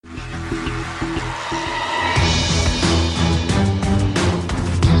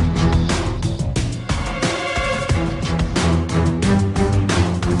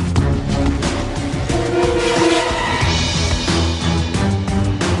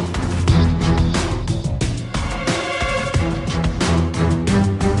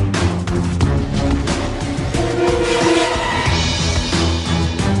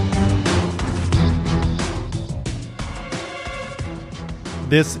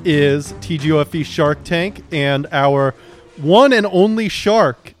This is TGOFE Shark Tank, and our one and only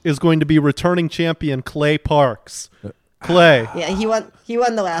shark is going to be returning champion Clay Parks. Clay. Yeah, he won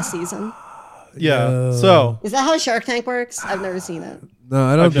the last season. Yeah. So is that how Shark Tank works? I've never seen it. No,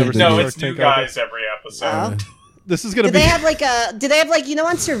 I don't think No, Shark it's new Tank guys every episode. this is going to Did be. do they have like, you know,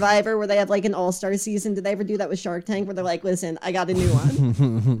 on Survivor where they have like an all-star season? Did they ever do that with Shark Tank where they're like, listen, I got a new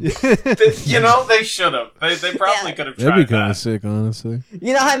one? They should have. They probably could have tried that'd be kind that. of sick, honestly.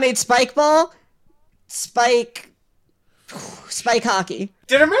 You know how I made Spike Ball? Spike hockey.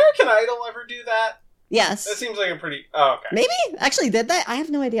 Did American Idol ever do that? Yes. That seems like a pretty... Oh, okay. Maybe? Actually, did they? I have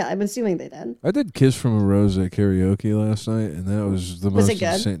no idea. I'm assuming they did. I did "Kiss from a Rose" at karaoke last night, and that was the Was most it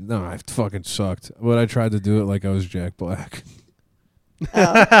good? insane. No, I fucking sucked. But I tried to do it like I was Jack Black.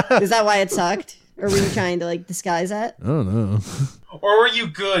 Oh. Is that why it sucked? Or were you trying to like disguise that? I don't know. Or were you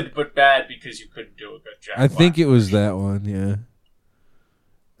good but bad because you couldn't do a good Jack I think Black it was that one. Yeah.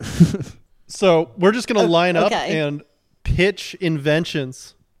 So we're just going to line up okay. and pitch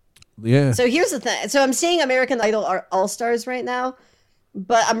inventions. Yeah. So here's the thing. So I'm seeing American Idol All-Stars right now,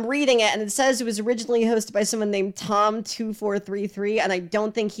 but I'm reading it and it says it was originally hosted by someone named Tom2433, and I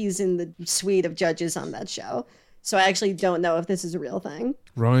don't think he's in the suite of judges on that show. So I actually don't know if this is a real thing.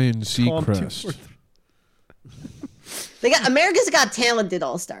 Ryan Seacrest. They got America's Got Talented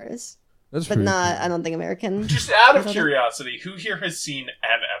All-Stars, That's but pretty not, I don't think American. Just out of curiosity, who here has seen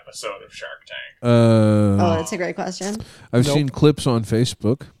an episode of Shark Tank? cool. Oh, that's a great question. I've Nope. seen clips on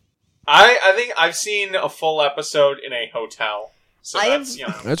Facebook. I think I've seen a full episode in a hotel. So that's,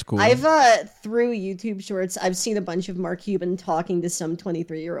 That's cool. I've through YouTube Shorts, I've seen a bunch of Mark Cuban talking to some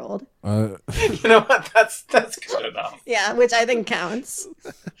 23-year-old. you know what? That's good enough. Yeah, which I think counts.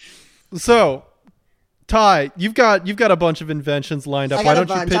 So, Ty, you've got a bunch of inventions lined up. I Why got a don't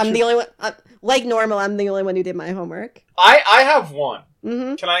you bunch. pitch? I'm the only one. Like normal, I'm the only one who did my homework. I have one.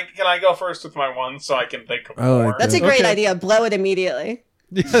 Mm-hmm. Can I go first with my one so I can think of I like more? That's a great Okay. idea. Blow it immediately.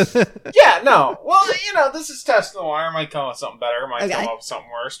 Yeah, no. Well, this is testing the wire. Might come up with something better. Might Okay. come up with something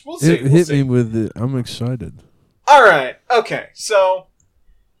worse. We'll see. Hit me with it. I'm excited. All right. Okay. So,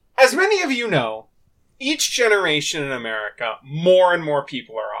 as many of you know, each generation in America, more and more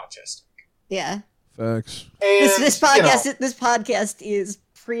people are autistic. Yeah. Facts. And, This podcast is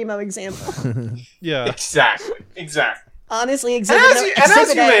primo example. Yeah. Exactly. Honestly, And as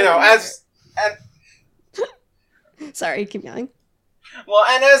you may know, Sorry, keep going.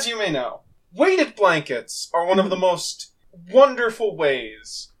 and as you may know, weighted blankets are one of the most wonderful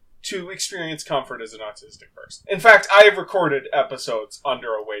ways to experience comfort as an autistic person. In fact, I have recorded episodes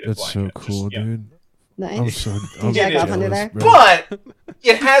under a weighted That's so blanket. cool, dude. I'm Nice. so you jack off under jealous, there? bro. But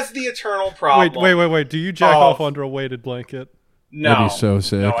it has the eternal problem. Wait. Do you jack Oh. off under a weighted blanket? No, That'd be so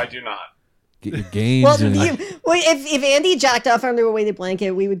sick. no, I do not. Get your gains Well, in. if Andy jacked off under a weighted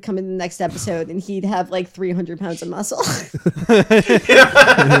blanket, we would come in the next episode and he'd have like 300 pounds of muscle.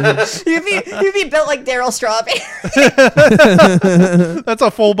 he'd be built like Daryl Strawberry. That's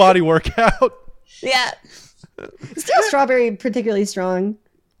a full body workout. Yeah. Is Daryl Strawberry particularly strong?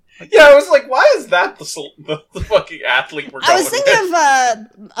 Yeah, I was like, why is that the fucking athlete we're going I was with? thinking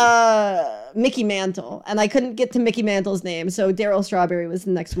of Mickey Mantle, and I couldn't get to Mickey Mantle's name, so Daryl Strawberry was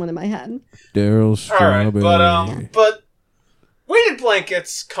the next one in my head. Daryl Strawberry. All right, but weighted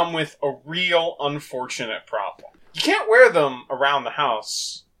blankets come with a real unfortunate problem. You can't wear them around the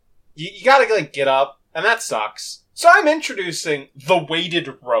house. You gotta like get up, and that sucks. So I'm introducing the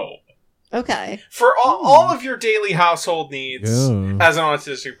weighted robe. Okay. For all of your daily household needs Yeah. as an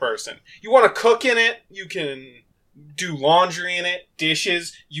autistic person. You want to cook in it, you can do laundry in it,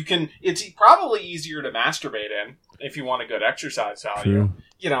 dishes, it's probably easier to masturbate in if you want a good exercise value.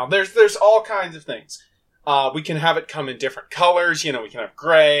 True. There's all kinds of things. We can have it come in different colors, we can have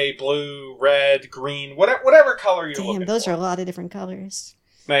gray, blue, red, green, whatever color you're looking Damn, those for. are a lot of different colors.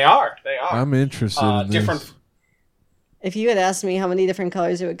 They are. I'm interested in this. different. If you had asked me how many different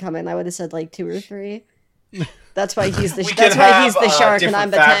colors it would come in, I would have said like 2 or 3. That's why he's the shark and I'm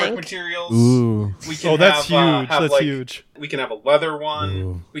the fabric tank. materials. Ooh. We can That's have, huge. have, That's like, huge. We can have a leather one.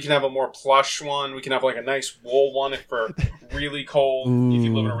 Ooh. We can have a more plush one. We can have like a nice wool one if for really cold. If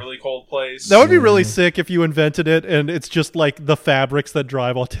you live in a really cold place. That would be really sick if you invented it and it's just like the fabrics that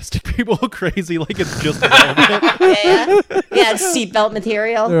drive autistic people crazy. Like it's just velvet. Yeah, it's seatbelt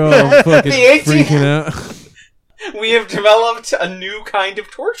material. They're all fucking The 18 freaking out. We have developed a new kind of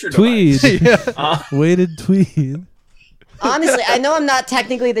torture device. Tweed. Weighted tweed. Honestly, I know I'm not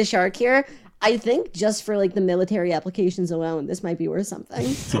technically the shark here. I think just for like the military applications alone, this might be worth something.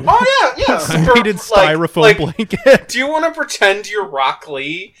 Oh yeah. Weighted styrofoam blanket. Do you want to pretend you're Rock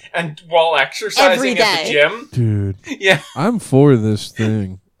Lee and while exercising at the gym? Dude, Yeah. I'm for this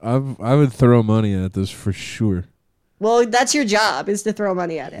thing. I would throw money at this for sure. Well, that's your job, is to throw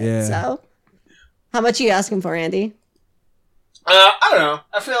money at it. Yeah. So, how much are you asking for, Andy? I don't know.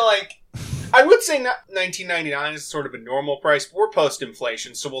 I feel like I would say $19.99 is sort of a normal price, but we're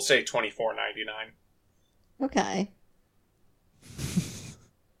post-inflation, so we'll say $24.99. Okay.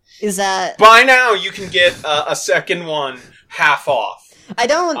 Is that... By now, you can get a second one half off. I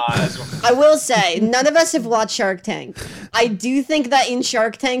don't... As well. I will say, none of us have watched Shark Tank. I do think that in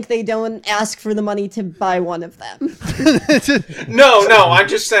Shark Tank, they don't ask for the money to buy one of them. No, I'm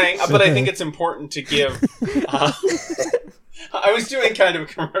just saying, but I think it's important to give... I was doing kind of a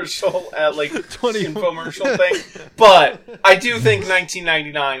commercial, like 20 infomercial thing, but I do think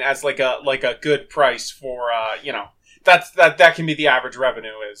 $19.99 as like a good price for that can be the average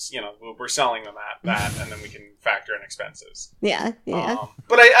revenue is we're selling them at that, and then we can factor in expenses. Yeah.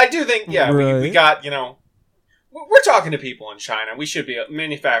 But I do think we Right. got we're talking to people in China. We should be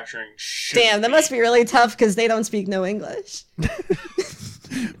manufacturing. Damn, that must be really tough because they don't speak no English.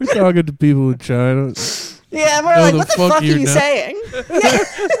 We're talking to people in China. Yeah, we're No, like, the what the fuck fuck are you're you not. saying?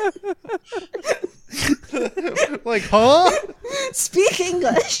 Like, huh? Speak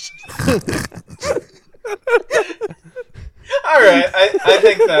English. All right, I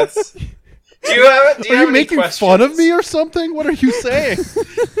think that's. Do you have Are you any making questions? fun of me or something? What are you saying?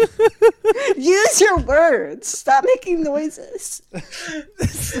 Use your words. Stop making noises.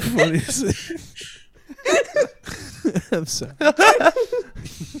 I'm sorry.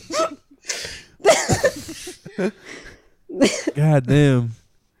 God damn.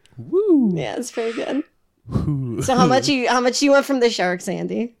 Woo. Yeah, it's pretty good. Woo. So how much you want from the Sharks,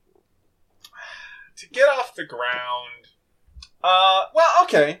 Andy? To get off the ground. Well,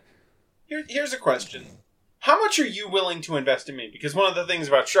 okay. Here's a question. How much are you willing to invest in me? Because one of the things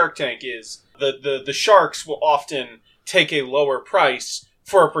about Shark Tank is the sharks will often take a lower price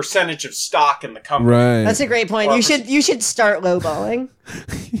for a percentage of stock in the company. Right. That's a great point. Well, You should start lowballing.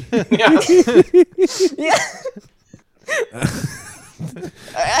 Yeah. Yeah.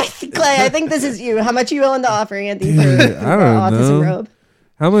 Clay, I think this is you. How much are you willing to offer, Andy, for Dude, I don't autism know. robe?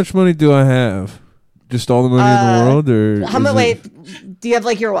 How much money do I have? Just all the money in the world, or How is much? it- Wait, do you have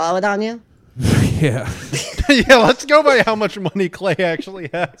like your wallet on you? Yeah, Yeah, let's go by how much money Clay actually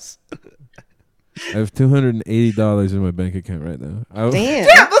has. I have $280 in my bank account right now. Damn.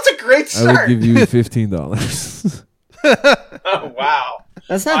 Yeah, that's a great I would start. give you $15. Oh, wow.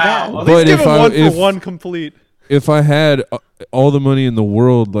 That's not Wow. bad. At But least give if him I- one if- for one complete. If I had all the money in the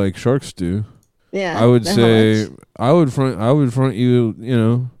world like sharks do, Yeah. I would how say much? I would front you,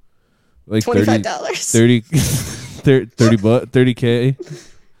 like $25. 30K.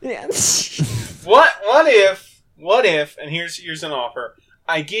 Yeah. What if, and here's an offer,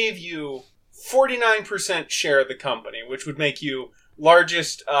 I gave you 49% share of the company, which would make you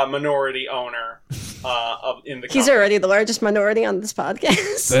largest minority owner in the company. He's already the largest minority on this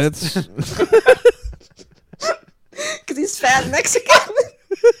podcast. That's Because he's fat and Mexican.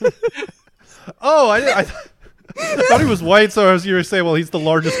 Oh, I thought he was white, so I was going to say, well, he's the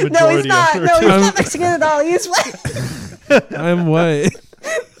largest No, he's majority not. owner, No, too. he's not Mexican at all. He's white. I'm white.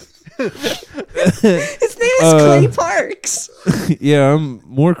 His name is Clay Parks. Yeah, I'm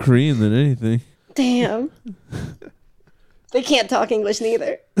more Korean than anything. Damn. They can't talk English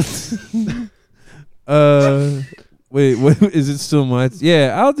neither. Wait, what is it still my?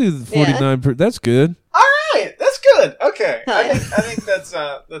 Yeah, I'll do the 49. That's good. All right, that's good. Okay, Hell I yeah. think that's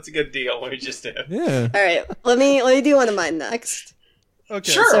a good deal. We just did. Yeah. All right, let me do one of mine next.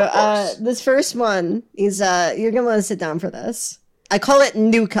 Okay. Sure. So of course. this first one is you're gonna want to sit down for this. I call it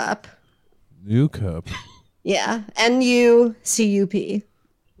New Cup. New cup. Yeah, NUCUP.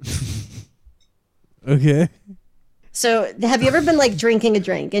 Okay. So have you ever been like drinking a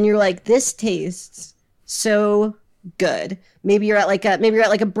drink and you're like, this tastes so good? Maybe you're at like a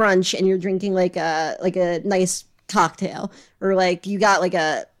brunch and you're drinking like a nice cocktail, or like you got like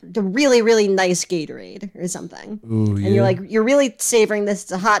a really really nice Gatorade or something. Ooh, yeah. And you're really savoring this.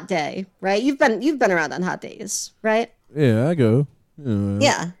 It's a hot day, right? You've been around on hot days, right? Yeah, I go.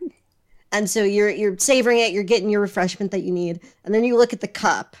 Yeah. And so you're savoring it, you're getting your refreshment that you need, and then you look at the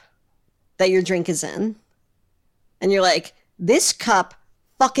cup that your drink is in, and you're like, this cup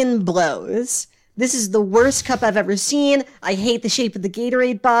fucking blows. This is the worst cup I've ever seen. I hate the shape of the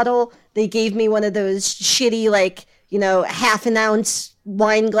Gatorade bottle. They gave me one of those shitty, like, half an ounce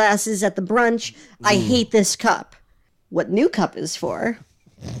wine glasses at the brunch. I hate this cup. What New Cup is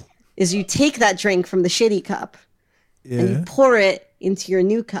is you take that drink from the shitty cup and you Yeah. pour it into your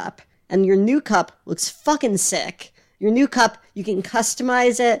new cup, and your new cup looks fucking sick. Your new cup, you can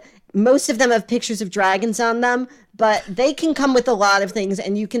customize it. Most of them have pictures of dragons on them, but they can come with a lot of things,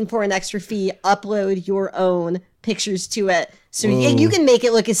 and you can, for an extra fee, upload your own pictures to it. So you can make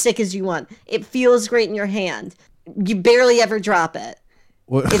it look as sick as you want. It feels great in your hand. You barely ever drop it.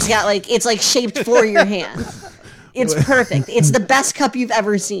 What? It's like shaped for your hand. It's perfect. It's the best cup you've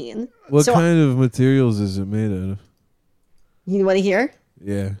ever seen. What So kind of materials is it made out of? you want to hear?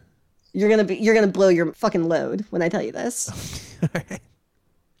 Yeah. You're gonna blow your fucking load when I tell you this.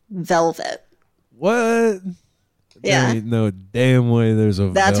 Velvet. What? Yeah. There ain't no damn way there's a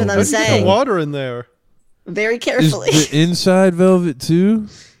That's what I'm velvet saying. Put cup. water in there. Very Is carefully. the inside velvet too?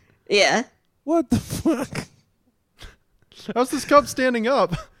 Yeah. What the fuck? How's this cup standing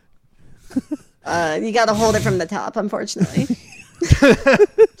up? You got to hold it from the top, unfortunately.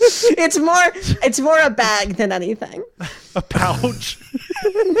 It's more a bag than anything. A pouch.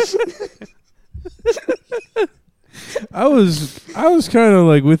 I was kind of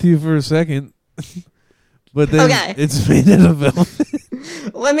like with you for a second, but then Okay. it's made out of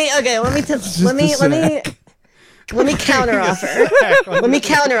velvet. Let me counteroffer. Let me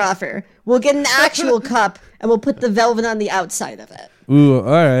counteroffer. We'll get an actual cup and we'll put the velvet on the outside of it. Ooh, all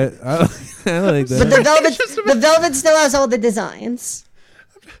right. I like But that. the velvet still has all the designs.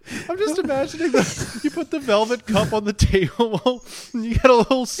 I'm just imagining that you put the velvet cup on the table and you get a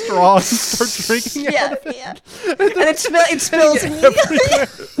little straw and start drinking Yeah, out of it. yeah. And it spills immediately.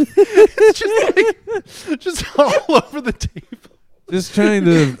 It's just all over the table. Just trying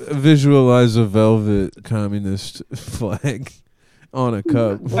to visualize a velvet communist flag on a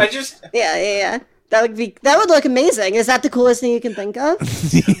cup. I just Yeah. That would look amazing. Is that the coolest thing you can think of? I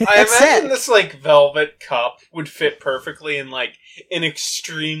That's imagine it. this like velvet cup would fit perfectly in like an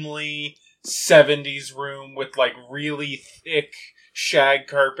extremely 70s room with like really thick shag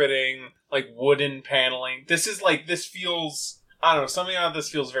carpeting, like wooden paneling. This feels, I don't know, something about this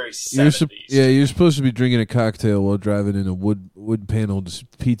feels very 70s. You're supposed to be drinking a cocktail while driving in a wood paneled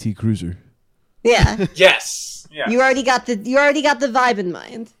PT Cruiser. Yeah. Yes. Yeah. You already got the vibe in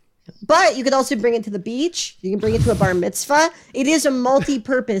mind. But you could also bring it to the beach. You can bring it to a bar mitzvah. It is a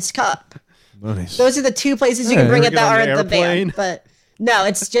multi-purpose cup. Nice. Those are the two places you can bring it Bring it that on aren't the the van. airplane. But no,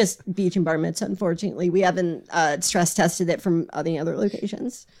 it's just beach and bar mitzvah. Unfortunately, we haven't stress tested it from any other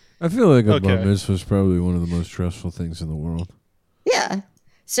locations. I feel like a bar Okay. mitzvah is probably one of the most stressful things in the world. Yeah.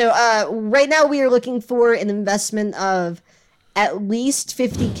 So right now we are looking for an investment of at least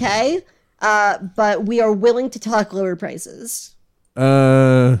 $50K, but we are willing to talk lower prices.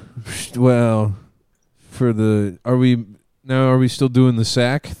 Well, are we still doing the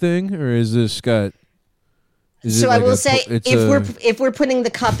sack thing, or is this got? So I will say, if we're putting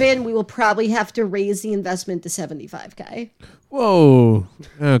the cup in, we will probably have to raise the investment to $75K. Whoa.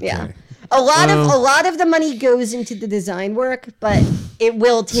 Okay. Yeah. A lot of the money goes into the design work, but it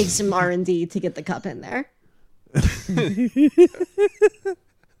will take some R&D to get the cup in there.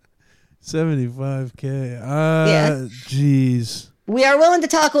 75K. Yeah. Jeez. We are willing to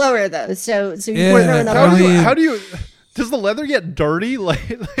talk lower though, so you Yeah, we're throwing up. I mean- How do you? Does the leather get dirty? Like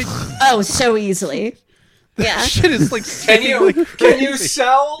Oh, so easily. Yeah. shit is like. Can sticking you like can you crazy.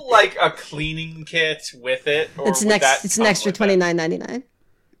 sell like a cleaning kit with it? Or It's would that an come extra with it? $29.99.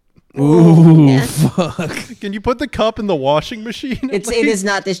 Ooh, Yeah. fuck. Can you put the cup in the washing machine? It is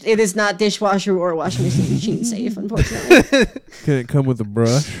not dishwasher or washing machine safe, unfortunately. Can it come with a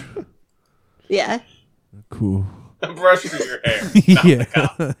brush? Yeah. Cool. A brush for your hair. not the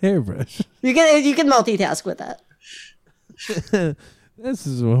cup. Yeah, hairbrush. You can multitask with that. This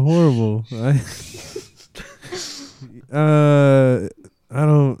is horrible. I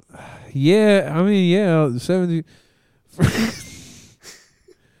don't. Yeah, I mean, yeah, 70.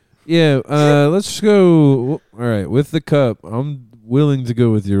 Yeah, let's go. All right, with the cup, I'm willing to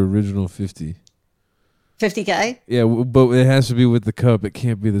go with your original 50. 50K. Yeah, but it has to be with the cup. It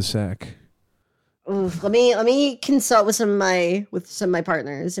can't be the sack. Oof, let me consult with some of my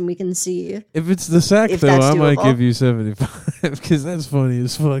partners, and we can see. If it's the sack, If though, that's I might doable. give you 75 because that's funny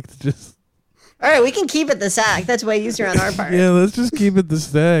as fuck. To just All right, we can keep it the sack. That's way easier on our part. yeah, let's just keep it the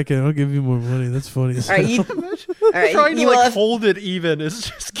stack, and I'll give you more money. That's funny. As All right, hell. all right. Trying to You will like have- hold it even is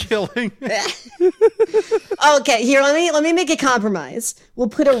just killing. Okay, here. Let me make a compromise. We'll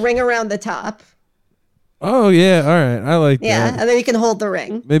put a ring around the top. Oh yeah, all right. I like Yeah, that. and then you can hold the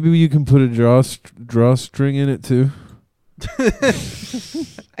ring. Maybe you can put a drawstring in it too.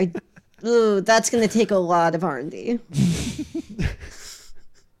 Ooh, that's gonna take a lot of R&D.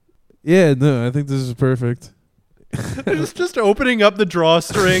 Yeah, no, I think this is perfect. just opening up the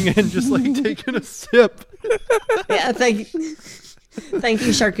drawstring and just like taking a sip. Yeah, thank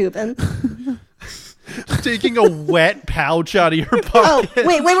you, Shark Coupon. Taking a wet pouch out of your Oh, pocket.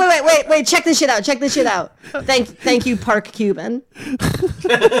 wait! Check this shit out. Thank you, Park Cuban.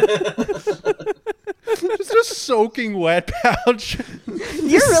 Just a soaking wet pouch.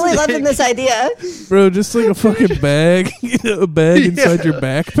 You're really loving this idea. Bro, just like a fucking bag. A bag inside your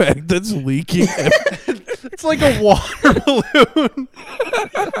backpack that's leaking. It's like a water balloon.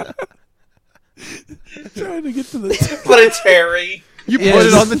 Trying to get to the But it's hairy. You put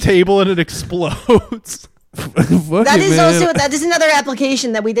it on the table and it explodes. That is another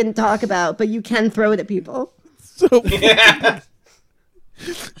application that we didn't talk about, but you can throw it at people. So Yeah.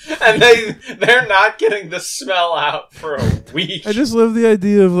 And they're not getting the smell out for a week. I just love the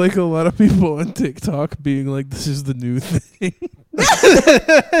idea of like a lot of people on TikTok being like, "This is the new thing."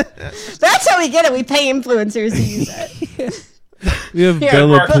 That's how we get it. We pay influencers to use it. We have Here,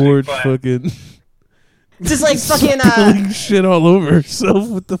 Bella marketing Port plan. fucking Just like fucking spilling shit all over herself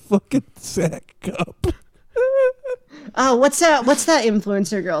with the fucking sack cup. oh, what's that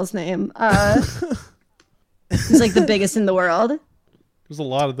influencer girl's name? Who's like the biggest in the world? There's a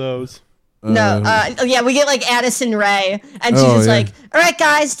lot of those. Yeah, we get like Addison Rae, and she's Oh, just yeah. like, "All right,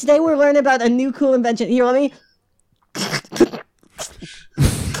 guys, today we're learning about a new cool invention." Here, let me.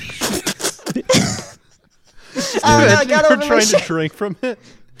 Oh no, I got We're over my trying to shit. drink from it.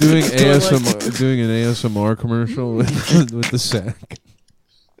 Doing ASMR, doing an ASMR commercial with the sack.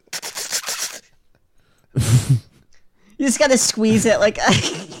 You just gotta squeeze it like a.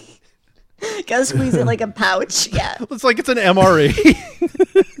 Gotta squeeze it like a pouch. Yeah. It's like it's an MRE.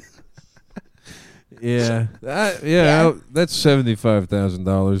 Yeah, Yeah. that's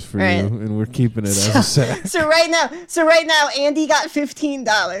 $75,000 for Right. you, and we're keeping it as a sack. So right now, Andy got $15.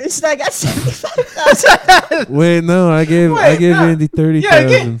 And I got $75,000. Wait, no, I gave no. Andy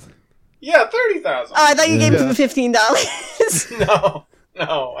 $30,000. Yeah, 30,000. Oh, I thought you gave Yeah. him $15.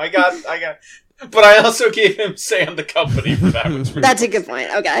 No, I got. But I also gave him Sam the company for that. Which That's a good point.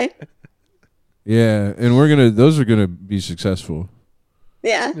 Okay. Yeah, and those are gonna be successful.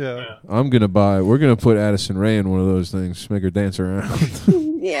 Yeah. Yeah. We're gonna put Addison Rae in one of those things, make her dance around.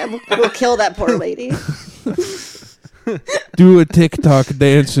 Yeah. We'll kill that poor lady. Do a TikTok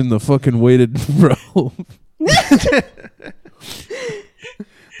dance in the fucking weighted robe.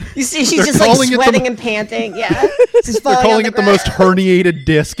 You see, she's They're just like calling it the sweating mo- and panting. Yeah. She's They're falling calling on it the most ground. herniated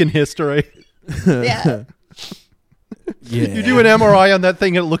disc in history. Yeah. Yeah. You do an MRI on that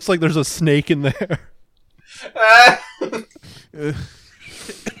thing and it looks like there's a snake in there.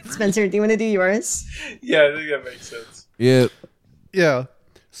 Spencer, do you want to do yours? Yeah, I think that makes sense. Yeah. Yeah.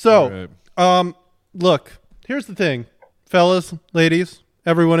 So, Right. look, here's the thing. Fellas, ladies,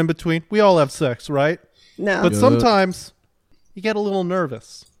 everyone in between, we all have sex, right? No. But Yeah. sometimes you get a little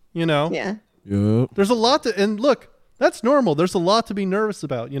nervous, you know? Yeah. Yep. There's a lot to, and look, that's normal. There's a lot to be nervous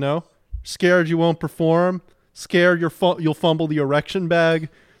about, you know? Scared you won't perform, scared you'll fumble the erection bag,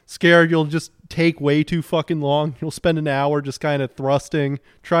 scared you'll just take way too fucking long. You'll spend an hour just kind of thrusting,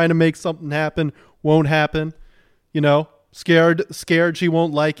 trying to make something happen, won't happen, you know? Scared she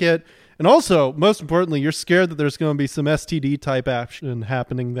won't like it. And also, most importantly, you're scared that there's going to be some STD type action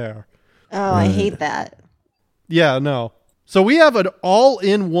happening there. Oh, I hate that. Yeah, no. So we have an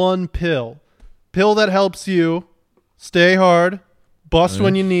all-in-one pill that helps you stay hard, bust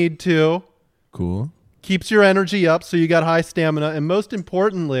when you need to, Cool. keeps your energy up so you got high stamina, and most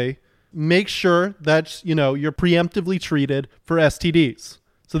importantly, make sure that you're preemptively treated for STDs.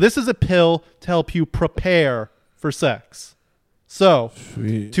 So this is a pill to help you prepare for sex. So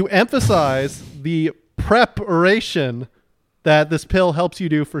Sweet. to emphasize the preparation that this pill helps you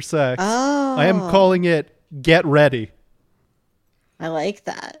do for sex, Oh. I am calling it Get Ready. I like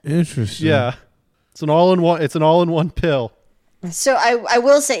that. Interesting. Yeah. It's an all-in-one pill. So I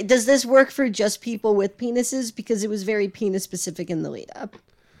will say, does this work for just people with penises? Because it was very penis specific in the lead up.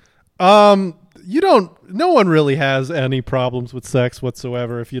 No one really has any problems with sex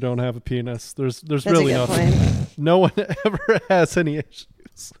whatsoever if you don't have a penis. There's That's really a good nothing. point. No one ever has any issues.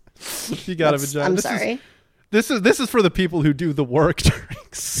 If you got a vagina. I'm This sorry. This is for the people who do the work during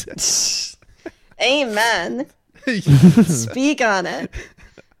sex. Amen. Speak on it.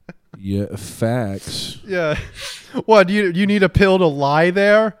 Yeah. Facts. Yeah. What, you need a pill to lie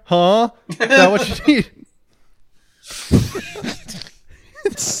there? Huh? Is that what you need?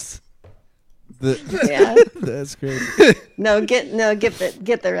 Yeah. That's great.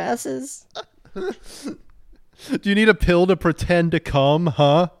 Get their asses. Do you need a pill to pretend to come?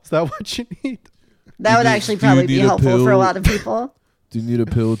 Huh? Is that what you need? That would actually probably be need a helpful for a pill? lot of people. Do you need a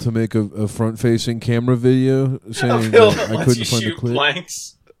pill to make a front-facing camera video A saying pill that that I lets couldn't you find the shoot clip?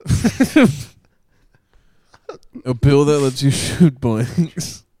 blanks. A pill that lets you shoot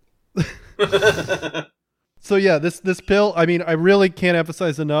blanks. So yeah, this pill, I mean, I really can't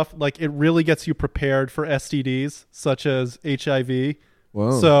emphasize enough, like it really gets you prepared for STDs such as HIV.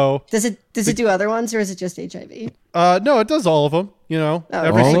 Wow. So Does it do other ones or is it just HIV? no, it does all of them, Oh,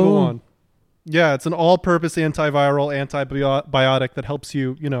 every okay. single All of 'em? one. Yeah, it's an all-purpose antiviral antibiotic that helps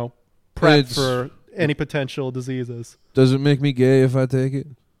you, prep It's- for any potential diseases. Does it make me gay if I take it?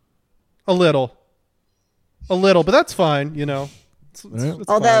 A little, but that's fine, It's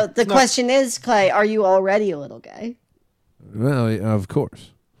Although fine. the It's not- question is, Clay, are you already a little gay? Well, yeah, of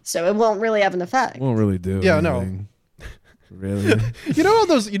course. So it won't really have an effect. Won't really do Yeah, no. anything. Really?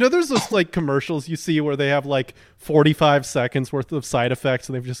 there's those like commercials you see where they have like 45 seconds worth of side effects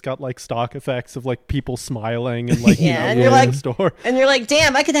and they've just got like stock effects of like people smiling and like Yeah, and in you're like- the store. And you're like,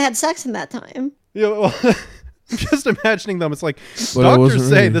 damn, I could have had sex in that time. Yeah, well, I'm just imagining them. It's like But I wasn't doctors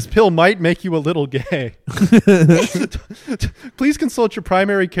say ready. this pill might make you a little gay. Please consult your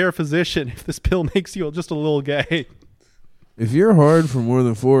primary care physician if this pill makes you just a little gay. If you're hard for more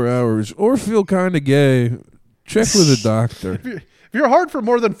than 4 hours or feel kind of gay, check with a doctor. If you're hard for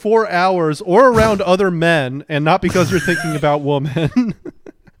more than 4 hours or around other men and not because you're thinking about women.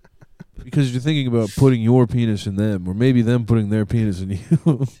 Because you're thinking about putting your penis in them, or maybe them putting their penis in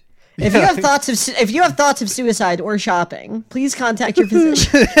you. If you have thoughts of suicide or shopping, please contact your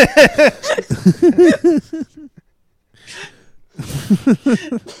physician.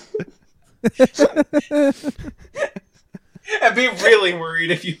 And be really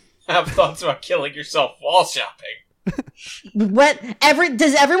worried if you have thoughts about killing yourself while shopping.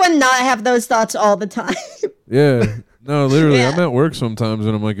 Does everyone not have those thoughts all the time? Yeah. No, literally, Yeah. I'm at work sometimes,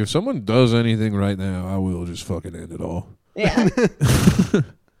 and I'm like, if someone does anything right now, I will just fucking end it all. Yeah,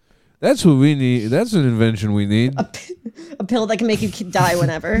 That's what we need. That's an invention we need. a pill that can make you die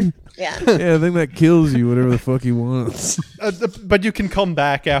whenever. Yeah, Yeah, I think that kills you, whatever the fuck you want. But you can come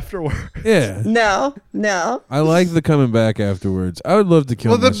back afterward. Yeah. no. I like the coming back afterwards. I would love to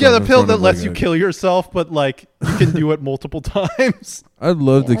kill Well, myself. the in pill front that of, lets like, you kill yourself, but like you can do it multiple times. I'd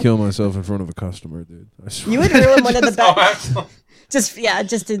love to Yeah. kill myself in front of a customer, dude. I swear. You would ruin one of the Oh, best. absolutely.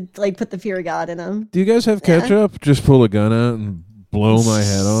 Just to like put the fear of God in them. Do you guys have Yeah. ketchup? Just pull a gun out and blow my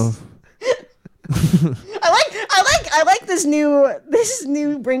head off. I like this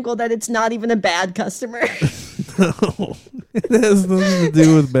new wrinkle that it's not even a bad customer. No. It has nothing to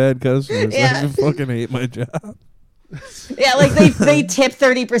do with bad customers. Yeah. I fucking hate my job. Yeah, like they tip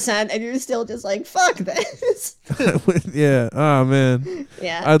 30% and you're still just like, fuck this. Yeah. Oh man.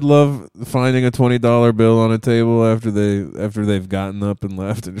 Yeah. I'd love finding a $20 bill on a table after they've gotten up and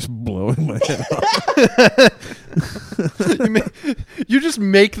left and just blowing my head off. You just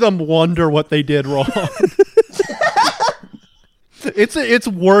make them wonder what they did wrong. It's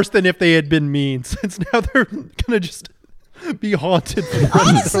worse than if they had been mean, since now they're gonna just be haunted for the rest of their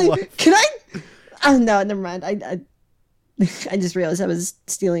Honestly, life. can I? Oh no, never mind. I just realized I was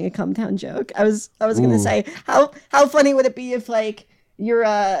stealing a Cumtown joke. I was gonna Ooh. say how funny would it be if like you're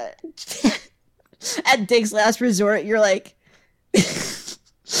at Dig's Last Resort, you're like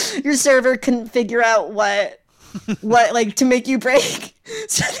your server couldn't figure out what like to make you break,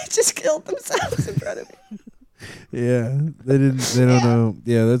 so they just killed themselves in front of you. Yeah. They don't know.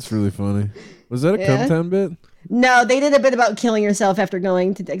 Yeah, that's really funny. Was that a Yeah. Cumtown bit? No, they did a bit about killing yourself after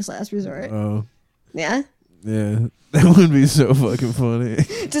going to Dig's Last Resort. Oh. Yeah. Yeah. That would be so fucking funny.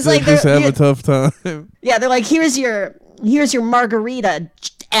 Just They like just they're- have a tough time. Yeah, they're like, here's your margarita,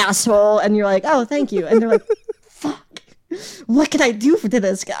 asshole, and you're like, oh, thank you, and they're like, fuck, what can I do to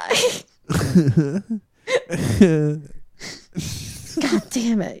this guy? God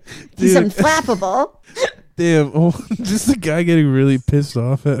damn it, he's Dude. unflappable. Damn, oh, just the guy getting really pissed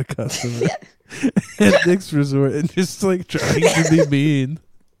off at a customer at Dick's Resort and just like trying to be mean.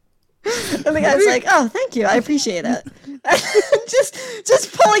 And the guy's like, oh, thank you, I appreciate it. And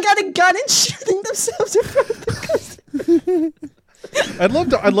just pulling out a gun and shooting themselves in front of the customer. I'd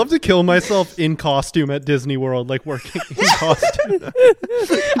love to kill myself in costume at Disney World, like working in costume.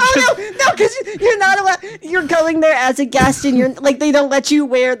 Oh no, because you're not allowed. You're going there as a guest, and you're like they don't let you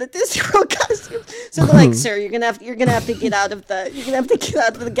wear the Disney World costume. So they're like, "Sir, you're gonna have to get out of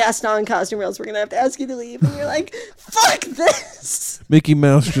the Gaston costume, or else we're gonna have to ask you to leave." And you're like, "Fuck this." Mickey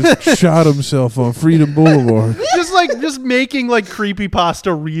Mouse just shot himself on Freedom Boulevard. just making like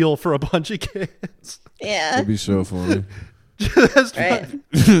creepypasta real for a bunch of kids. Yeah. That'd be so funny. Just Right.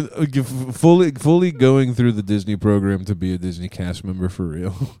 fully going through the Disney program to be a Disney cast member for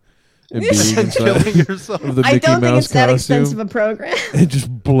real. and being and killing inside yourself. of the I Mickey don't think Mouse it's that costume expensive a program. and just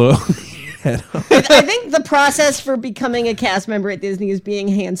blow your head off. I think the process for becoming a cast member at Disney is being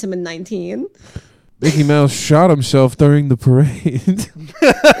handsome and 19. Mickey Mouse shot himself during the parade.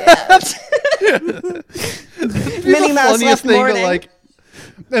 Minnie Mouse left mourning. like,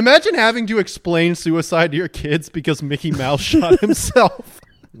 imagine having to explain suicide to your kids because Mickey Mouse shot himself.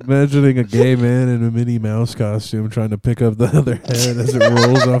 Imagining a gay man in a Minnie Mouse costume trying to pick up the other head as it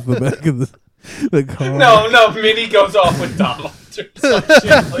rolls off the back of the car. No, Minnie goes off with Donald or some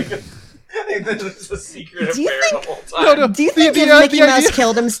shit. Like, I think this is a secret Do you affair think- the whole time. Do you think the if Mickey Mouse idea-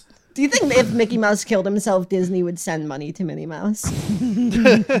 killed him? Do you think if Mickey Mouse killed himself, Disney would send money to Minnie Mouse?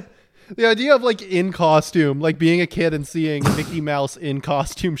 The idea of like in costume, like being a kid and seeing Mickey Mouse in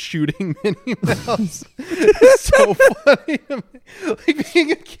costume shooting Minnie Mouse is so funny to me. Like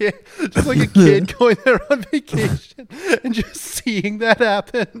being a kid, just like a kid going there on vacation and just seeing that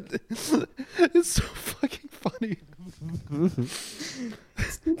happen. It's so fucking funny.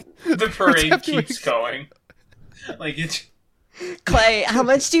 The parade have to keeps going. Like it's Clay, how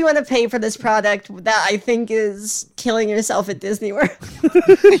much do you want to pay for this product that I think is killing yourself at Disney World?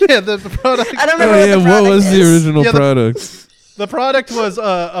 Yeah, the product. I don't Oh remember yeah, what the what product was the is. original Yeah, the- product? The product was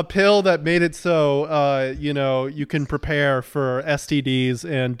a pill that made it so you can prepare for STDs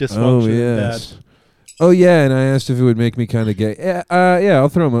and dysfunction. Oh in yes. bed. Oh yeah, and I asked if it would make me kind of gay. Yeah, I'll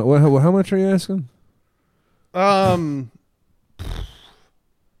throw them. How much are you asking?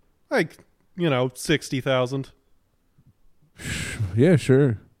 Like 60,000. Yeah,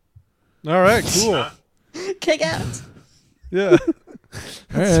 sure. All right, cool. Kick out. Yeah,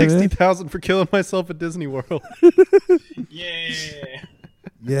 All right, man. 60,000 for killing myself at Disney World. yeah.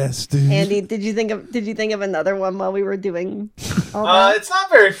 Yes, dude. Andy, did you think of another one while we were doing all that? It's not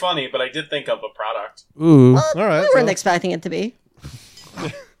very funny, but I did think of a product. Ooh. Well, all right, we weren't well. expecting it to be.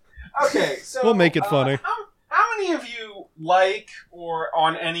 Okay, so We'll make it funny. How many of you like or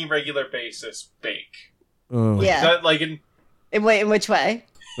on any regular basis bake? Oh. Yeah. Is that like in In which way?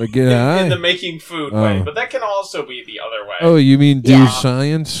 Like, get high? in the making food Oh. way, but that can also be the other way. Oh, you mean do Yeah.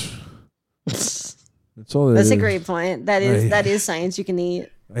 science? That's all. That's it a is. great point. That is science you can eat.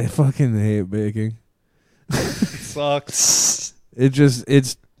 I fucking hate baking. Sucks.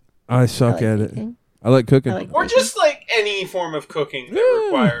 I suck like at it. baking. I like cooking. I like Or baking. just like any form of cooking that Yeah.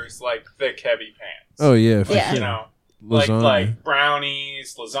 requires like thick, heavy pans. Oh yeah, for Yeah. sure. You know, Lasagna. like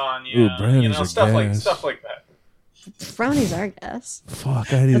brownies, lasagna, Ooh, brownies are stuff gas. like that. Brownies are gas.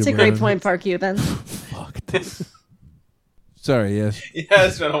 Fuck, I need That's a great brownie. point, Park Cuban. Fuck. Sorry, yes. Yeah,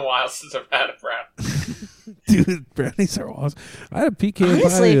 it's been a while since I've had a brownie. Dude, brownies are awesome. I had a pecan pie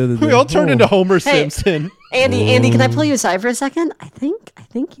Honestly, the other day. We all turned Oh. into Homer Hey. Simpson. Andy, can I pull you aside for a second? I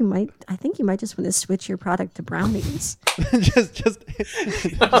think you might just want to switch your product to brownies. just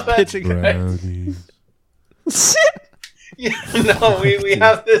pitching. Brownies. Yeah, no, we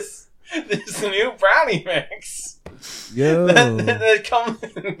have this new brownie mix Yo. that comes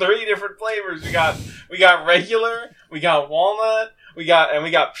in 3 different flavors. We got regular, we got walnut, we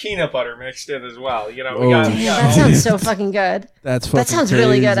got peanut butter mixed in as well. You know, we Oh, got, Damn, we got that all sounds these- so fucking good. That's fucking That sounds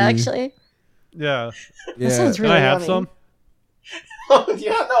really good, crazy. actually. Yeah. Yeah. That sounds Can really I have yummy. some?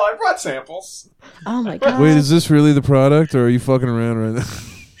 Yeah, no, I brought samples. Oh my god. Wait, is this really the product, or are you fucking around right now?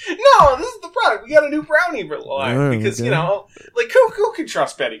 No, this is the product. We got a new brownie line Oh, because okay. you know, like who can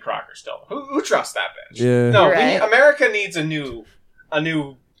trust Betty Crocker still? Who trusts that bitch? Yeah. No, You're right. America needs a new.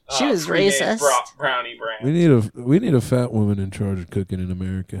 She was pre-made racist. brownie brand. We need a fat woman in charge of cooking in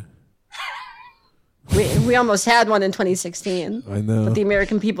America. We almost had one in 2016, I know. but the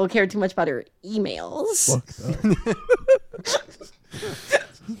American people cared too much about her emails.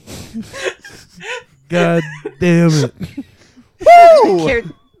 God damn it.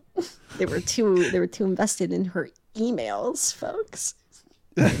 They were too invested in her emails, folks.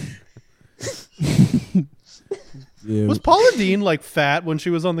 Yeah. Was Paula Dean like fat when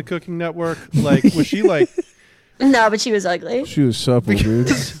she was on the Cooking Network? Like, was she like? No, but she was ugly. She was supple,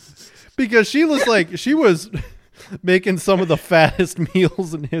 dude. Because she was making some of the fattest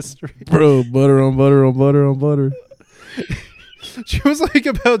meals in history. Bro, butter on butter on butter on butter. She was like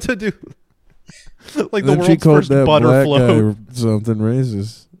about to do like the Then she world's called first that butter black float. guy something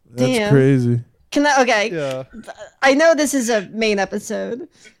racist. That's Damn. crazy. Can I? Okay, Yeah. I know this is a main episode,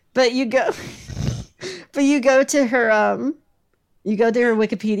 but you go to her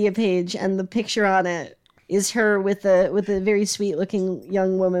Wikipedia page, and the picture on it is her with a very sweet looking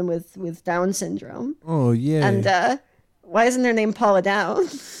young woman with Down syndrome. Oh, yeah. And why isn't her name Paula Down?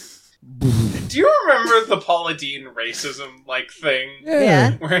 Do you remember the Paula Deen racism thing?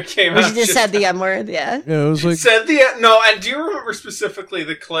 Yeah. Where it came Where out? she just said the M word, yeah. Yeah, it was like Said the no, and do you remember specifically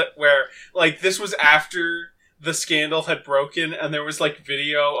the clip where this was after the scandal had broken, and there was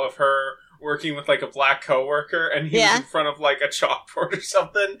video of her working with a black coworker, and he was in front of a chalkboard or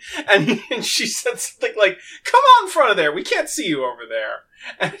something, and she said something like, "Come on in front of there, we can't see you over there,"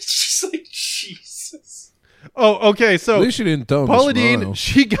 and it's just Jesus. Oh, okay. at So least she didn't tell him to Paula Deen, smile.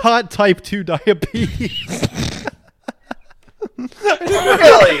 she got type 2 diabetes.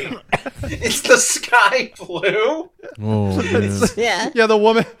 Really? Is the sky blue? Oh man. Yeah. Yeah, the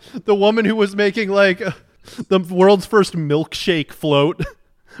woman who was making the world's first milkshake float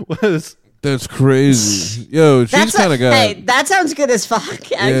was. That's crazy. Yo, she's kind of got. Hey, that sounds good as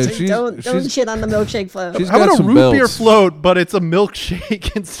fuck. Actually, she's- don't she's- shit on the milkshake float. she's How got about a some root beer belts. float, but it's a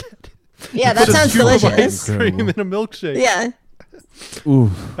milkshake instead? Yeah, that Put a sounds scoop of delicious. ice cream in Incredible. a milkshake. Yeah.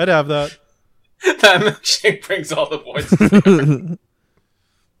 Ooh. I'd have that. That milkshake brings all the boys together.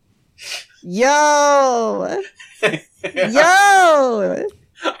 Yo. Yo.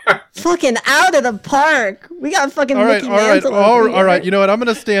 Fucking out of the park. We got fucking All right, Mickey all right, Mantle over all right. here. You know what? I'm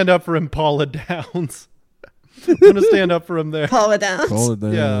gonna stand up for Impala Downs. I'm gonna stand up for him there. Paula Downs. Call it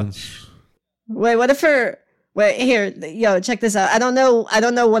down. Yeah. Wait, what if her? Wait, here, yo, check this out. I don't know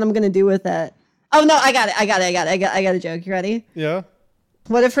what I'm gonna do with that. Oh no, I got it. I got a joke. You ready? Yeah.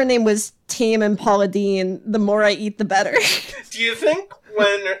 What if her name was Tame and Paula Deen? The more I eat, the better. Do you think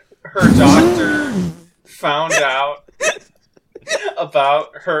when her doctor found out about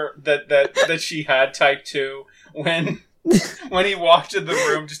her that she had type 2, when he walked in the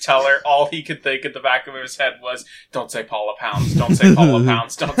room to tell her, all he could think at the back of his head was, "Don't say Paula Pounds, don't say Paula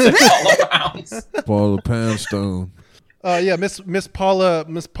Pounds, don't say Paula Pounds." Paula Poundstone. Yeah. Miss Paula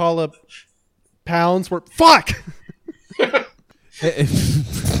Pounds were fuck. Hey,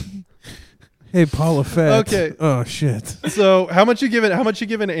 hey, Paula Fat. Okay. Oh shit. So how much you giving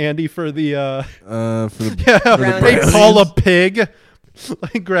Andy for the For the yeah, Brownies. hey, Paula Pig,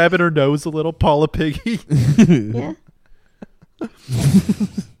 grabbing her nose a little, Paula Piggy. Yeah.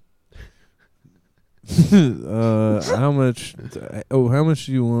 how much? How much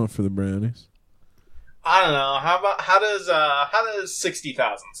do you want for the brownies? I don't know. How does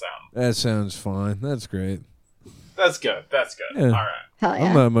 60,000 sound? That sounds fine. That's great. That's good. That's good. Yeah. All right. Hell I'm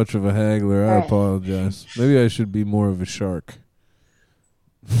yeah. not much of a haggler. I Alright. apologize. Maybe I should be more of a shark.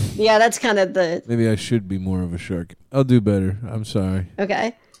 Yeah, that's kind of the Maybe I should be more of a shark. I'll do better. I'm sorry.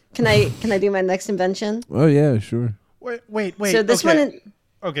 okay. Can I do my next invention? Oh yeah, sure. So Wait. this okay. one.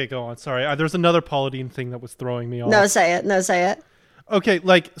 Okay, go on. Sorry, there's another Paula Deen thing that was throwing me off. No, say it. No, say it. Okay,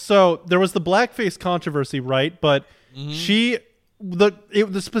 so there was the blackface controversy, right? But the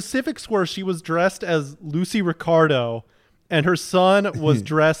specifics were she was dressed as Lucy Ricardo, and her son was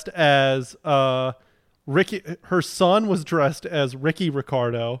dressed as Ricky. Her son was dressed as Ricky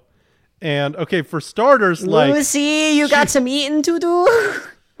Ricardo, and okay, for starters, Lucy, you got some eating to do.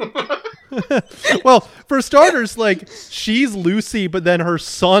 well, for starters, she's Lucy, but then her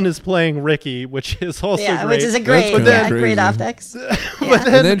son is playing Ricky, which is also Yeah, great. which is a great, kinda yeah, crazy. great optics. But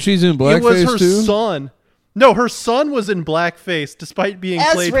And then she's in it was blackface her too. son. No, her son was in blackface, despite being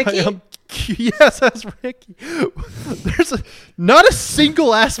As played Ricky? by yes, as Ricky. There's not a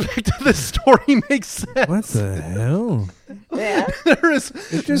single aspect of this story makes sense. What the hell? Yeah. There is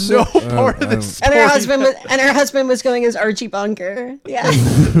just no said- part I of this don't- story. And her husband was going as Archie Bunker. Yeah.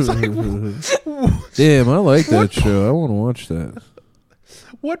 Damn, I like that show. I want to watch that.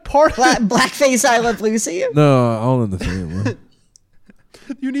 What part of it? Blackface I Love Lucy. No, All in the Family.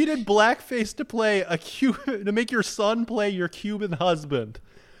 You needed blackface to play to make your son play your Cuban husband.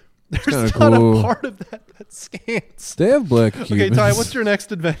 There's kinda not cool. a part of that that's scans. They have black Okay, Cubans. Ty, what's your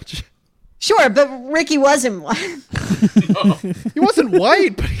next invention? Sure, but Ricky wasn't one. He wasn't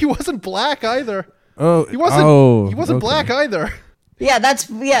white, but he wasn't black either. Oh, He wasn't. Oh, he wasn't okay. black either. Yeah,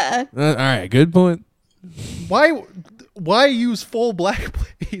 yeah. All right, good point. Why use full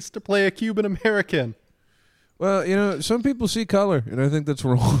blackface to play a Cuban American? Well, some people see color, and I think that's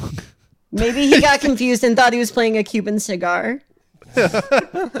wrong. Maybe he got confused and thought he was playing a Cuban cigar.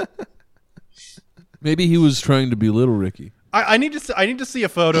 Maybe he was trying to belittle Ricky. I need to see a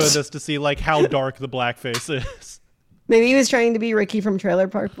photo of this to see how dark the blackface is. Maybe he was trying to be Ricky from Trailer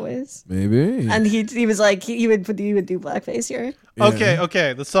Park Boys. Maybe. And he was like he would do blackface here. Yeah.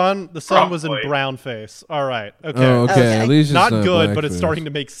 Okay. The sun was in Probably. brown face. All right. Okay. Oh, okay. Okay. At least it's Not not good, but it's blackface. starting to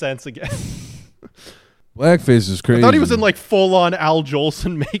make sense again. Blackface is crazy. I thought he was in full on Al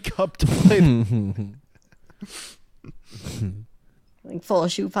Jolson makeup to play. Like full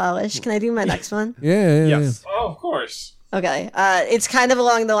shoe polish. Can I do my next one? Yeah. Yes. Oh, of course. Okay. It's kind of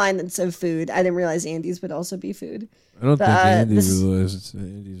along the lines of food. I didn't realize Andy's would also be food. I don't But, think Andy this- realized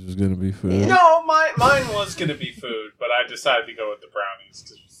Andy's was gonna be food. Yeah. No, mine was gonna be food, but I decided to go with the brownies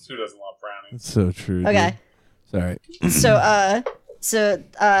because who doesn't love brownies? That's so true. Okay. Dude. So,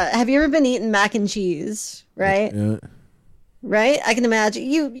 have you ever been eating mac and cheese? Right. Yeah. Right. I can imagine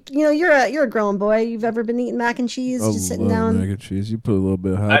you. You know, you're a grown boy. You've ever been eating mac and cheese, I just sitting love down? mac and cheese. You put a little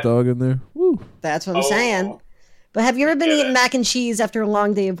bit of hot dog in there. Woo. That's what I'm saying. But have you ever been Get eating it. mac and cheese after a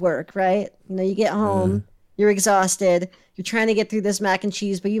long day of work? Right. You know, you get home, you're exhausted. You're trying to get through this mac and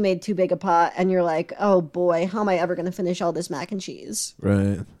cheese, but you made too big a pot, and you're like, oh boy, how am I ever going to finish all this mac and cheese?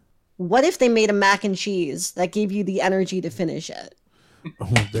 Right. What if they made a mac and cheese that gave you the energy to finish it?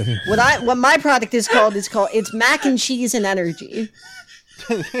 Oh damn. What my product is called it's mac and cheese and energy.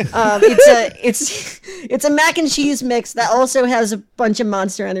 It's a mac and cheese mix that also has a bunch of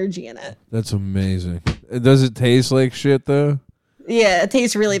Monster Energy in it. That's amazing. Does it taste like shit though? Yeah, it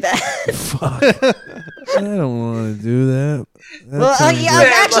tastes really bad. Fuck. I don't want to do that. Well, sounds yeah, like-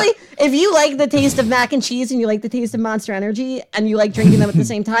 actually, if you like the taste of mac and cheese and you like the taste of Monster Energy and you like drinking them at the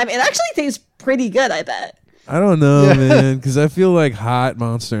same time, it actually tastes pretty good, I bet. I don't know, man, because I feel like hot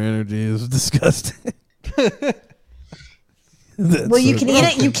Monster Energy is disgusting. Well, you can eat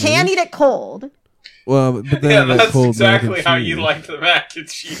it. You can eat it cold. Well, but then Yeah, I got that's cold mac exactly and how cheese. you like the mac and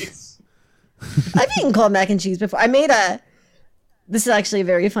cheese. I've eaten cold mac and cheese before. This is actually a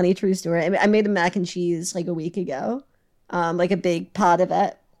very funny true story. I made a mac and cheese like a week ago, like a big pot of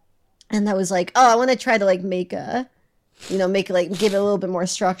it, and I was like, oh, I want to try to like give it a little bit more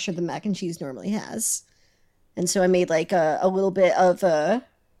structure than mac and cheese normally has, and so I made like a little bit of a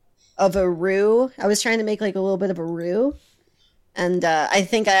roux. I was trying to make like a little bit of a roux, and I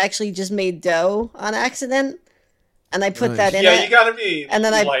think I actually just made dough on accident, and I put Nice. that in Yeah, it. you gotta be And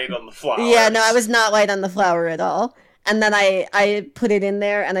then I- light on the flour. Yeah, no, I was not light on the flour at all. And then I put it in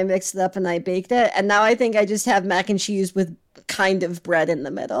there and I mixed it up and I baked it. And now I think I just have mac and cheese with kind of bread in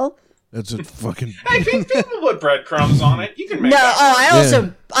the middle. That's a fucking. Hey, people put breadcrumbs on it. You can make No,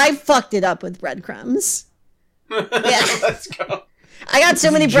 that I fucked it up with breadcrumbs. work. Yeah. Let's go. I got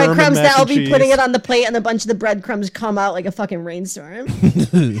so many German breadcrumbs mac that I'll and be cheese. putting it on the plate and a bunch of the breadcrumbs come out like a fucking rainstorm.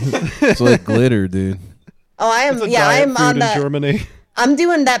 It's like glitter, dude. Oh, I It's a am. diet Yeah, I am food on in that. Germany. I'm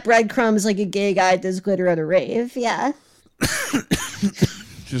doing that breadcrumbs like a gay guy does glitter at a rave. Yeah.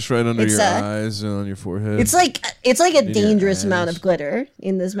 Just right under It's, your eyes and on your forehead. It's like a your dangerous amount ass. of glitter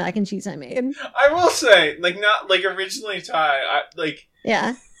in this mac and cheese I made. I will say, not originally, Ty,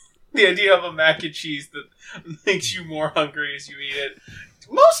 Yeah. the idea of a mac and cheese that makes you more hungry as you eat it.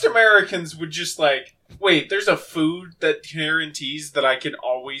 Most Americans would just wait, there's a food that guarantees that I can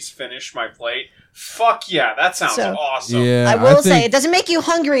always finish my plate? Fuck yeah, that sounds So- awesome. Yeah, I will say think- it doesn't make you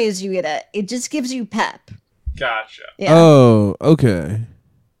hungry as you eat it. It just gives you pep. Gotcha. Yeah. Oh, okay.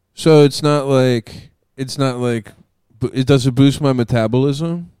 So it's not like it doesn't boost my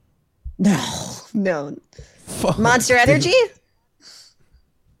metabolism. No. Fuck. Monster Energy?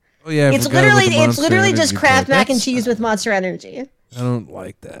 Oh yeah, I It's forgot about the literally Monster just Energy Kraft part. mac and That's- cheese with Monster Energy. I don't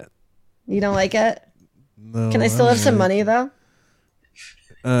like that. You don't like it? No. Can I still have some money though?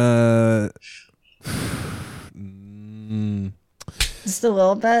 Just a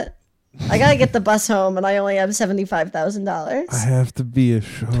little bit. I gotta get the bus home, and I only have $75,000. I have to be a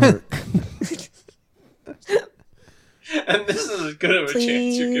shark. And this is as good of a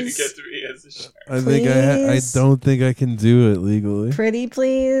chance you're going to Please. get to be as a shark. I Please. don't think I can do it legally. Pretty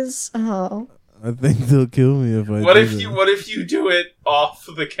please. Oh, I think they'll kill me if I What do if that. What if you do it off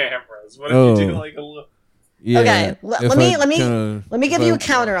the cameras? What if Oh. you do a little? Yeah, Okay, if let I me kinda- let me give if you I- a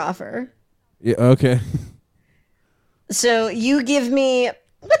counter offer. Yeah, okay. So you give me.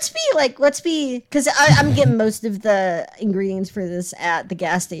 Let's be because I'm getting most of the ingredients for this at the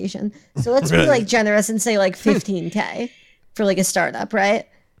gas station. So let's be generous and say 15K for a startup, right?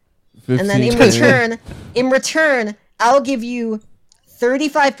 And then in 15K. return, I'll give you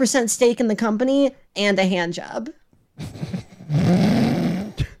 35% stake in the company and a hand job.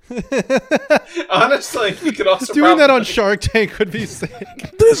 Honestly, you could also Doing that on probably- Shark Tank would be sick.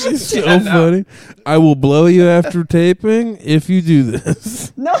 This is so Yeah, no. funny. I will blow you after taping if you do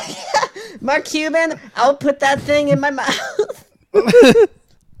this. No, Mark Cuban, I'll put that thing in my mouth.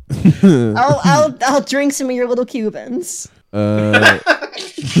 I'll drink some of your little Cubans. God.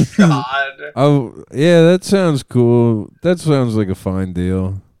 Oh yeah, that sounds cool. That sounds like a fine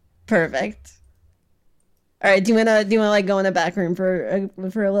deal. Perfect. All right, do you wanna go in the back room for a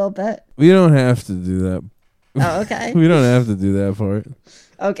little bit? We don't have to do that. Oh, okay. We don't have to do that part.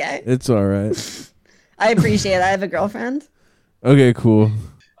 Okay. It's all right. I appreciate it. I have a girlfriend. Okay, cool.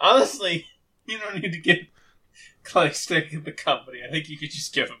 Honestly, you don't need to get Clay sticking to the company. I think you could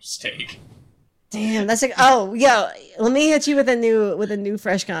just give him steak. Damn, that's like, oh, yo, let me hit you with a new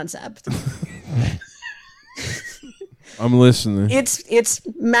fresh concept. I'm listening. It's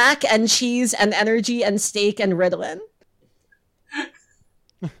mac and cheese and energy and steak and Ritalin.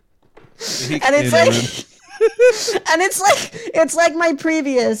 And it's like my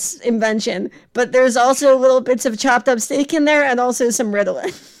previous invention, but there's also little bits of chopped up steak in there and also some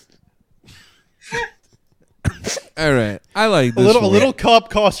Ritalin. All right, I like A this. little cup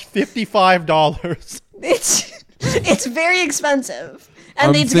costs $55. It's very expensive, and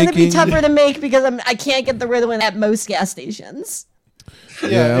I'm it's going to be thinking- tougher to make because I can't get the Ritalin at most gas stations.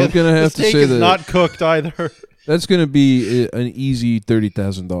 Yeah, I'm gonna have to the steak say is that not cooked either. that's gonna be an easy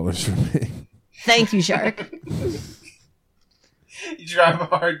 $30,000 for me. Thank you, Shark. You drive a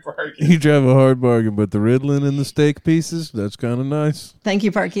hard bargain. You drive a hard bargain, but the Ritalin and the steak pieces—that's kind of nice. Thank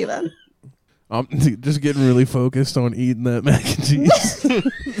you, Parkiva. I'm just getting really focused on eating that mac and cheese.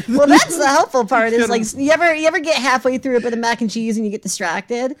 Well, that's the helpful part. Is like you ever get halfway through a bit of mac and cheese and you get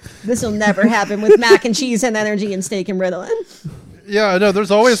distracted. This will never happen with mac and cheese and energy and steak and Ritalin. Yeah, no,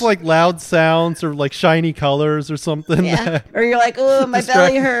 there's always like loud sounds or like shiny colors or something. Yeah, or you're like, oh, my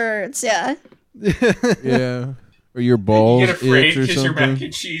belly hurts. Yeah. Yeah, or your balls You get afraid itch or because your mac something.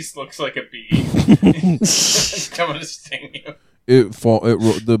 and cheese looks like a bee. It's coming to sting you.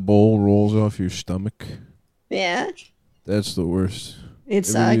 The bowl rolls off your stomach. Yeah. That's the worst. It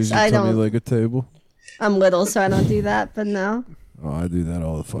Ever use sucks. your I tummy don't. like a table. I'm little, so I don't do that. But no. Oh, I do that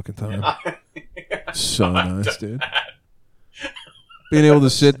all the fucking time. So nice, dude. Being able to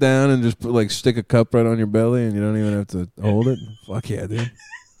sit down and just stick a cup right on your belly and you don't even have to hold it. Fuck yeah, dude.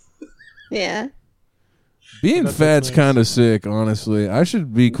 Yeah. Being That's fat's nice. kind of sick, honestly. I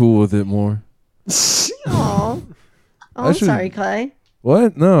should be cool with it more. Oh. I I'm should- sorry, Clay.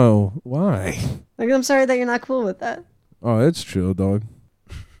 What? No. Why? Like, I'm sorry that you're not cool with that. Oh, it's chill, dog.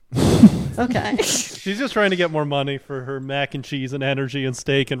 Okay. She's just trying to get more money for her mac and cheese and energy and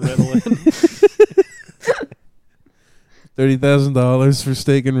steak and Ritalin. $30,000 for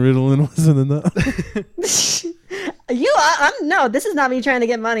steak and Ritalin wasn't enough. No, this is not me trying to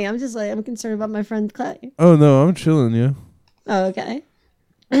get money. I'm just like, I'm concerned about my friend Clay. Oh no, I'm chilling, yeah. Oh, okay.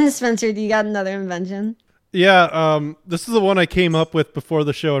 Spencer, do you got another invention? Yeah, this is the one I came up with before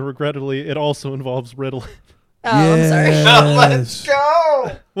the show, and regrettably, it also involves Ritalin. Oh, I'm sorry. Let's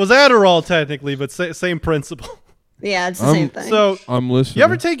go! Was Adderall technically, but same principle. Yeah, it's the same thing. So I'm listening. you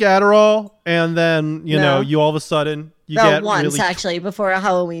ever take Adderall and then No. know you all of a sudden you no, get once really actually before a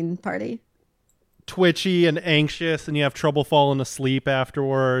Halloween party. twitchy and anxious, and you have trouble falling asleep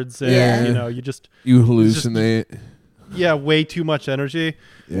afterwards, and Yeah. you just you hallucinate. way too much energy.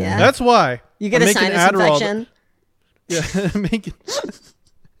 Yeah. That's why You get I'm a making sinus Adderall infection. Yeah, making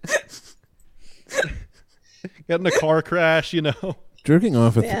get in a car crash, Jerking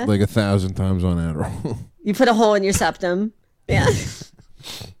off Yeah. like 1,000 times on Adderall. You put a hole in your septum. Yeah.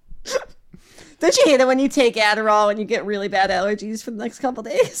 Don't you hate it when you take Adderall and you get really bad allergies for the next couple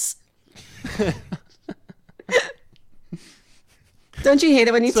days? Don't you hate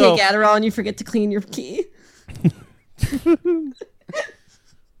it when you So- take Adderall and you forget to clean your key?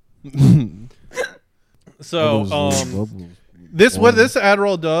 So what this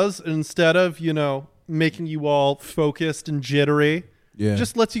Adderall does, instead of making you all focused and jittery, yeah.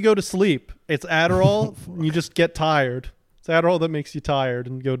 just lets you go to sleep. It's Adderall, and you just get tired. It's Adderall that makes you tired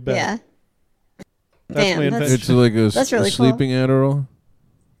and go to bed. Yeah. That's Damn, my that's- It's like a, That's really a sleeping Adderall.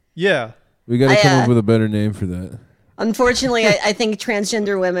 Yeah. We got to I, come uh, up with a better name for that. Unfortunately, I think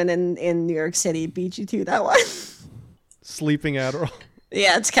transgender women in New York City beat you to that one. Sleeping Adderall.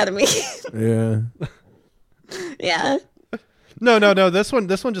 Yeah, it's kind of me. Yeah. Yeah. No. This one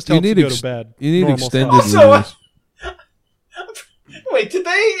just You helps you need go ex- to bed. You need Normal extended stuff. Also, release. Wait, did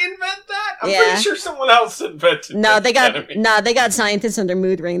they invent that? I'm Yeah. pretty sure someone else invented No, they got ketamine. they got scientists under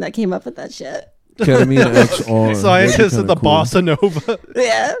Mood Ring that came up with that shit. Ketamine XR. Scientists at That'd be the kinda cool. Bossa Nova.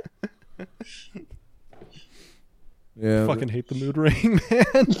 Yeah. Yeah. Fucking hate the Mood Ring,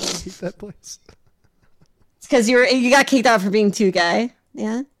 man. Hate that place. It's because you got kicked out for being too gay.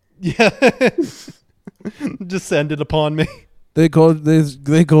 Yeah. Yeah. Descended upon me. They called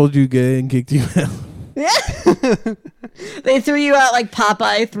you gay and kicked you out. Yeah. They threw you out like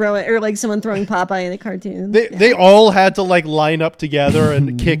Popeye like someone throwing Popeye in a cartoon. They all had to line up together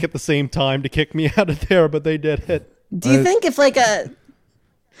and kick at the same time to kick me out of there, but they did it. Do you think if like a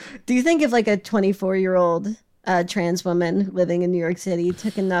 24-year-old trans woman living in New York City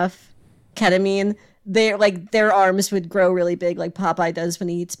took enough ketamine, their arms would grow really big like Popeye does when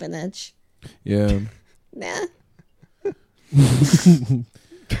he eats spinach? Yeah. Nah.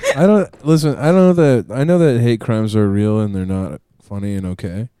 I don't listen. I don't know that. I know that hate crimes are real and they're not funny and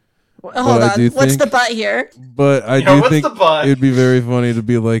okay. Hold I on. do What's think- the butt here? But I Yeah, do what's think the but? it'd be very funny to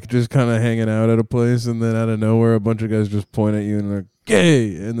be like just kind of hanging out at a place and then out of nowhere a bunch of guys just point at you and they're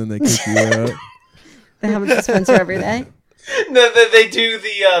gay and then they kick you out. They have a dispenser every day. They do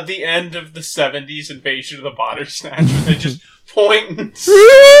the end of the 70s invasion of the Body Snatch where they just point and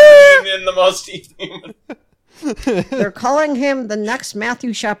scream in the most human. They're calling him the next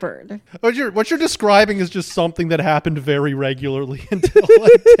Matthew Shepard. What you're describing is just something that happened very regularly until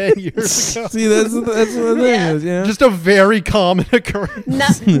like 10 years ago. See, that's what the thing is, yeah. Just a very common occurrence.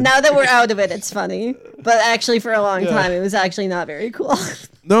 Now that we're out of it, it's funny. But actually, for a long time, it was actually not very cool.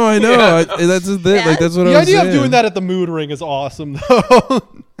 No, I know. Yeah. That's the thing. Yeah. Like that's what The I was idea saying. of doing that at the mood ring is awesome, though.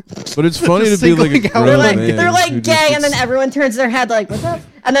 But it's funny to Just be like a singling out- grown They're like, man they're like who gay, just and then gets- everyone turns their head like, what's up?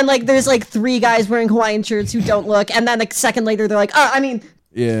 And then like there's like 3 guys wearing Hawaiian shirts who don't look, and then a second later they're like, oh, I mean,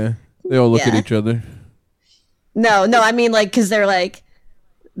 yeah, they all look at Yeah. each other. no, I mean like because they're like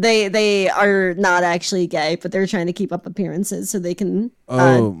they are not actually gay, but they're trying to keep up appearances so they can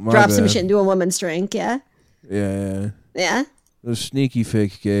Oh, my drop some bad. shit into a woman's drink. Yeah, Yeah. Those sneaky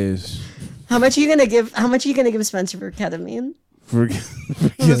fake gays. How much are you gonna give? How much are you gonna give Spencer for ketamine?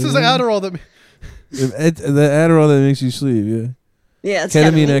 This is Adderall that. The Adderall that makes you sleep. Yeah. Yeah, it's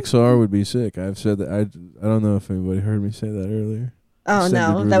Ketamine ketamine. XR would be sick. I've said that. I don't know if anybody heard me say that earlier. Oh Said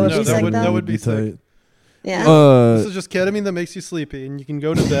no, the that would Ruby be that sick would- though. that would be sick. tight. Yeah. This is just ketamine that makes you sleepy, and you can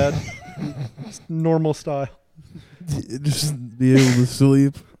go to bed Just normal style. Just be able to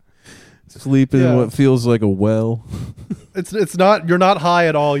sleep. Sleep in Yeah. what feels like a well. It's not. You're not high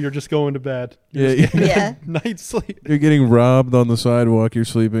at all. You're just going to bed. You're Yeah, just getting Yeah. night sleep. You're getting robbed on the sidewalk you're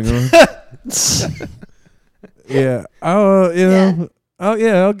sleeping on. Yeah. I'll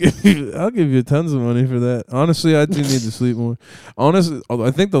give you tons of money for that. Honestly, I do need to sleep more. Honestly,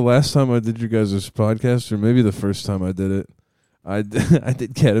 I think the last time I did your guys' podcast, or maybe the first time I did it, I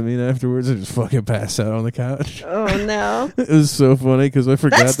did ketamine afterwards and just fucking passed out on the couch. Oh no, It was so funny because I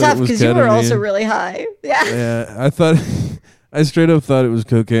forgot that's that tough it was because ketamine. you were also really high. Yeah. Yeah, I thought I straight up thought it was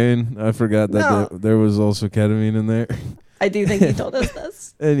cocaine. I forgot that No. there was also ketamine in there. I do think you told us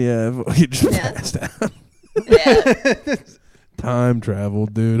this. And yeah, I just Yeah. passed out. Yeah. Time travel,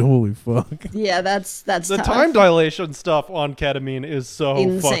 dude. Holy fuck. Yeah, that's The tough. time dilation stuff on ketamine is so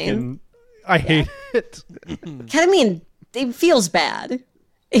Insane. fucking. I hate it. Ketamine, it feels bad.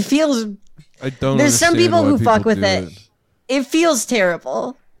 It feels I don't. There's some understand people why who fuck with do it. It feels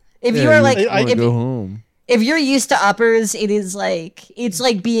terrible. If Yeah, you are like wanna if, go home. if you're used to uppers, it's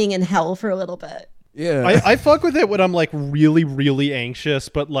like being in hell for a little bit. Yeah. I fuck with it when I'm like really, really anxious,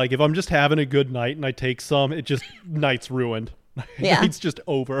 but like if I'm just having a good night and I take some, it just night's ruined. Yeah. Night's just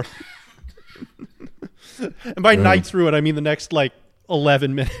over. And by night's ruined, I mean the next like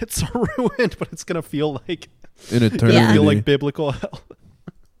 11 minutes are ruined, but it's gonna feel like In eternity. Yeah. feel like biblical hell.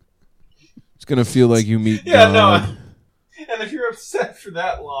 It's gonna feel like you meet Yeah, God. no. And if you're upset for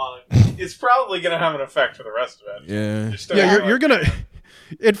that long, it's probably going to have an effect for the rest of it. Yeah. You're still Yeah, gonna you're gonna.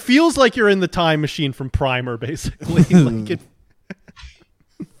 It feels like you're in the time machine from Primer, basically. Like it,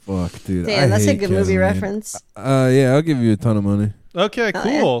 Fuck, dude. Damn, that's a hate good movie ketamine. reference. Yeah, I'll give you a ton of money. okay,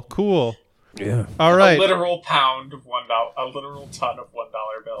 Oh, yeah. cool. Yeah. All a right. literal pound of $1, a literal ton of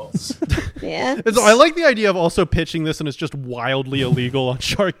 $1 bills. Yeah. I like the idea of also pitching this and it's just wildly illegal on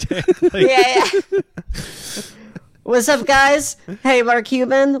Shark Tank. Like, Yeah. What's up, guys? Hey, Mark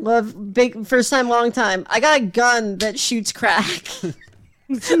Cuban. Love big first time, long time. I got a gun that shoots crack.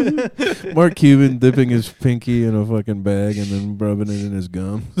 Mark Cuban dipping his pinky in a fucking bag and then rubbing it in his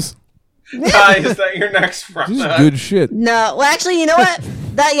gums. Guy, is that your next This front? is good shit. No, well, actually, you know what?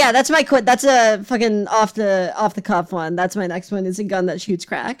 That's my quit. That's a fucking off the cuff one. That's my next one. Is a gun that shoots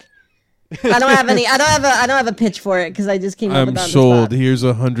crack. I don't have any. I don't have a pitch for it because I just came up I'm with that on the sold. spot. Here's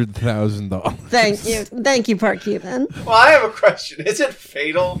 $100,000. Thank you, Park Cuban. Well, I have a question. Is it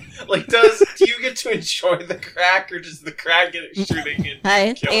fatal? Like, do you get to enjoy the crack, or does the crack get shooting in?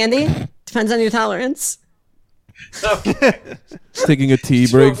 Hi, Andy. Depends on your tolerance. Okay. Taking a tea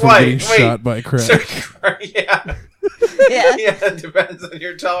break from Wait, getting wait. shot by crack. So, yeah. Yeah. Yeah, it depends on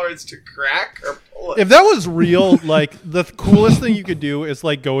your tolerance to crack or bullet. if that was real, like the coolest thing you could do is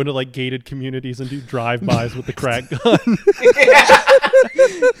like go into like gated communities and do drive-bys with the crack gun.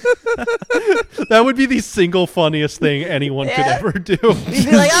 That would be the single funniest thing anyone could Yeah. ever do. You'd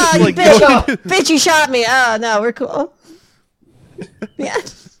be like, oh, you Like, bitch, you shot me. Oh no, we're cool. Yeah.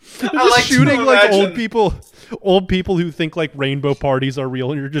 I like to shooting like imagine- old people who think like rainbow parties are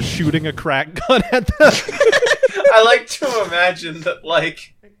real, and you're just shooting a crack gun at them. I like to imagine that,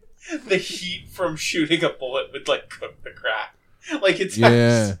 like, the heat from shooting a bullet would, like, cook the crack. Like it's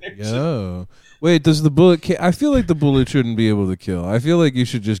Yeah. Yo. Wait, does the bullet I feel like the bullet shouldn't be able to kill. I feel like you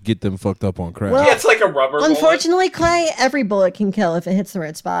should just get them fucked up on crack. Well, Yeah, it's like a rubber bullet. Unfortunately, Clay, every bullet can kill if it hits the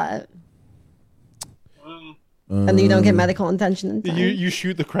right spot. And you don't get medical attention in time. You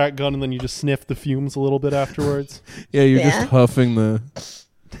shoot the crack gun and then you just sniff the fumes a little bit afterwards. Yeah, you're Yeah. just huffing the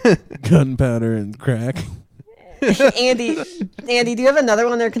gunpowder and crack. Andy, do you have another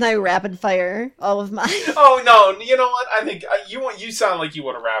one, or can I rapid fire all of mine? Oh no! You know what? I think you sound like you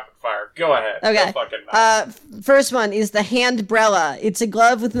want a rapid fire. Go ahead. Okay. Go fucking nuts. First one is the handbrella. It's a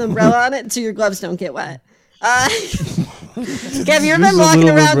glove with an umbrella on it, so your gloves don't get wet. Have you ever been Just a walking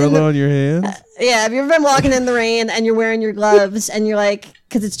little around in umbrella the, on your hands? yeah, have you ever been walking in the rain and you're wearing your gloves and you're like,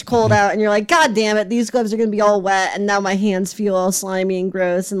 because it's cold out, and you're like, God damn it, these gloves are going to be all wet, and now my hands feel all slimy and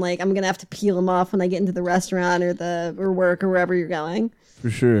gross, and like I'm going to have to peel them off when I get into the restaurant or work or wherever you're going. For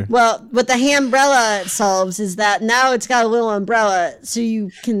sure. Well, what the handbrella solves is that now it's got a little umbrella, so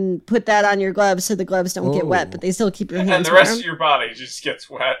you can put that on your gloves so the gloves don't get wet, but they still keep your hands And the rest warm. of your body just gets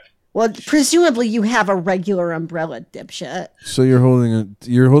wet. Well, presumably you have a regular umbrella, dipshit. So you're holding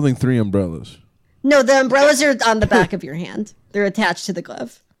 3 umbrellas. No, the umbrellas are on the back of your hand. They're attached to the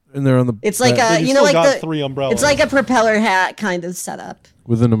glove. And they're on the It's like back a, You you know, still like got the 3 umbrellas. it's like a propeller hat kind of setup.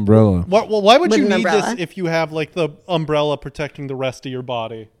 with an umbrella. Why would With you an need umbrella. this if you have like the umbrella protecting the rest of your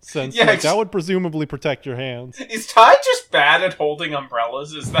body? Since Yeah, like, that would presumably protect your hands. Is Ty just bad at holding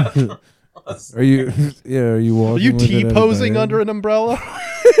umbrellas? Is that? Are you are you walking Are you with it at a T-posing bang? under an umbrella?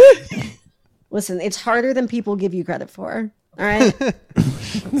 Listen, it's harder than people give you credit for. All right, I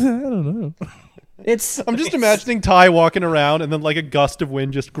don't know. it's I'm just imagining Ty walking around and then like a gust of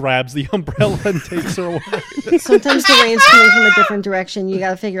wind just grabs the umbrella and takes her away. sometimes the rain's coming from a different direction. You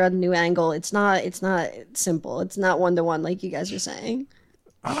got to figure out a new angle. It's not simple. It's not 1-to-1 like you guys are saying.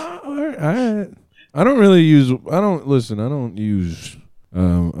 All right. I don't use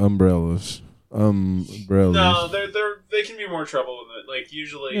umbrellas. Umbrellas. No, they can be more trouble with it. Like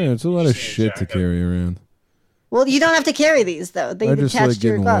usually. Yeah, it's a you lot of just need a shit to jacket. carry around. Well, you don't have to carry these though. They I just attach like to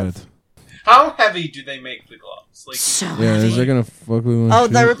your getting glove. wet. How heavy do they make the gloves? Like So Yeah, is that gonna fuck with my Oh,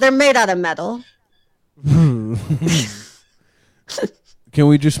 shit? they're made out of metal. Can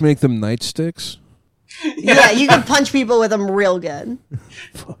we just make them nightsticks? Yeah, you can punch people with them real good.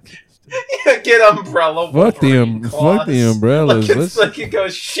 get umbrella. Fuck the Wolverine fuck the claws. umbrellas. Like, Let's- it's like it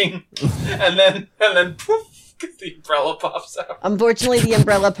goes shink, and then poof, the umbrella pops out. Unfortunately, the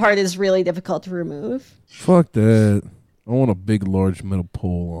umbrella part is really difficult to remove. Fuck that. I want a big, large metal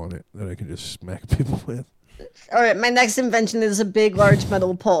pole on it that I can just smack people with. All right, my next invention is a big, large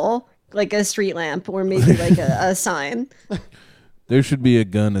metal pole, like a street lamp or maybe like a sign. There should be a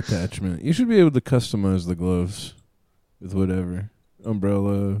gun attachment. You should be able to customize the gloves with whatever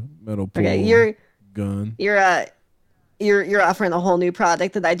umbrella, metal pole, Okay, you're gun. you're offering a whole new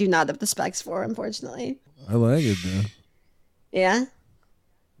product that I do not have the specs for, unfortunately. I like it though. Yeah,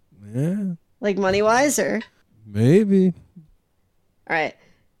 Yeah, like money wise, or maybe. all right.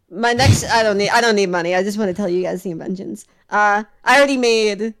 My next, I don't need money. I just want to tell you guys the inventions. I already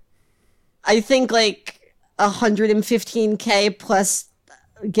made, I think like 115K plus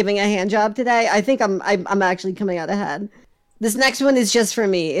giving a hand job today. I think I'm actually coming out ahead. This next one is just for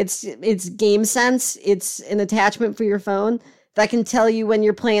me. It's Game Sense. It's an attachment for your phone that can tell you when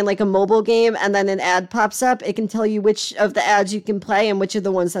you're playing like a mobile game and then an ad pops up. It can tell you which of the ads you can play and which are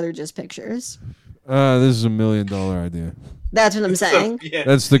the ones that are just pictures. This is $1 million idea. That's what I'm saying. Yeah.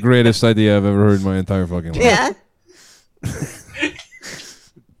 That's the greatest idea I've ever heard in my entire fucking life. Yeah.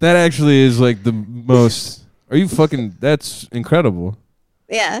 That actually is like the most. Are you fucking? That's incredible,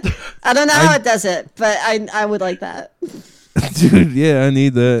 Yeah. I don't know how it does it, but I would like that. dude. Yeah, I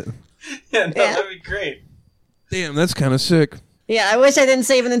need that. Yeah, no, Yeah. that'd be great. Damn, that's kind of sick. Yeah, I wish I didn't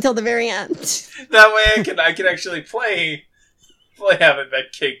save it until the very end. That way I can actually play having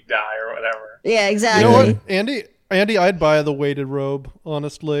that cake die or whatever. Yeah, You exactly. know Yeah. what, Andy, I'd buy the weighted robe.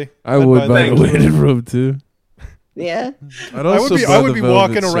 Honestly, I I'd would buy the Thank you. weighted robe too. Yeah. I'd I also would be buy the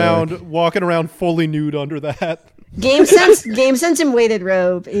walking velvet sack. around fully nude under that. Game Sense and Weighted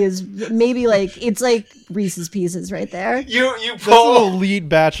Robe is maybe like it's like Reese's Pieces right there. You That's pull an elite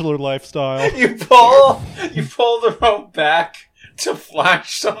bachelor lifestyle. you pull the rope back to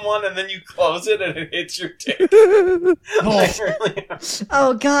flash someone, and then you close it, and it hits your dick. Like, really?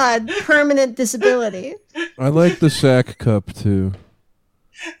 Oh God, permanent disability. I like the sack cup too.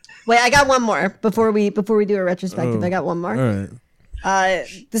 Wait, I got one more before we do a retrospective. Oh. I got one more. All right.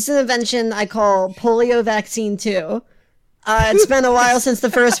 This is an invention I call Polio Vaccine 2. It's been a while since the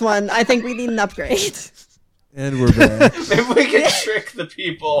first one. I think we need an upgrade. And we're back. Maybe we can trick the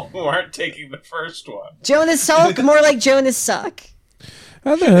people who aren't taking the first one. Jonas Salk, more like Jonas Suck.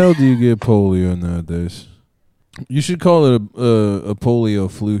 How the hell do you get polio nowadays? You should call it a polio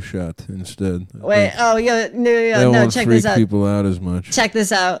flu shot instead. Wait, oh yeah, That no, won't check freak this out. people out as much. Check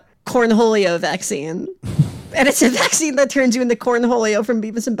this out. Cornholio vaccine. And it's a vaccine that turns you into Cornholio from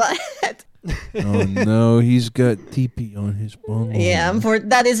Beavis and Butthead. Oh no, he's got TP on his bum. Yeah,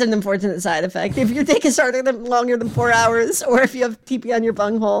 that is an unfortunate side effect. If your dick is longer than 4 hours, or if you have TP on your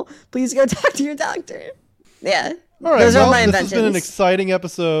bunghole, please go talk to your doctor. Yeah. All right, Those are well, my this has been an inventions. exciting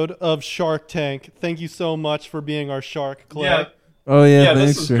episode of Shark Tank. Thank you so much for being our shark, Clay. Yeah. Oh yeah, Yeah, this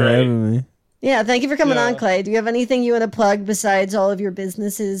thanks is for great. having me. Yeah, thank you for coming Yeah. on, Clay. Do you have anything you want to plug besides all of your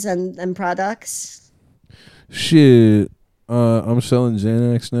businesses and products? Shit, I'm selling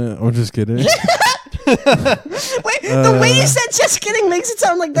Xanax now. I'm just kidding. Wait, the way you said just kidding makes it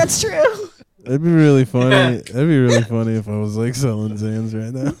sound like that's true. That'd be really funny. That'd be really funny if I was like selling Xans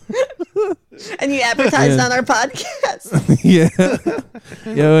right now. And you advertised Yeah. on our podcast. Yeah.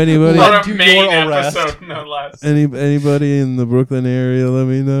 Yo, anybody? Love What to a main your arrest. episode, no less. Anybody in the Brooklyn area? Let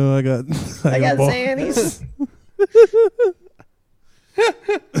me know. I got got balls. Xannies.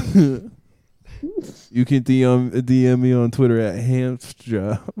 You can DM me on Twitter at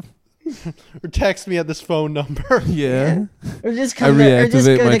Hamstjob. Or text me at this phone number. Yeah. Or just I come to, or just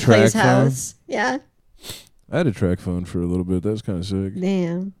reactivate go my to Clay's track phone. house. Yeah. I had a track phone for a little bit. That was kind of sick.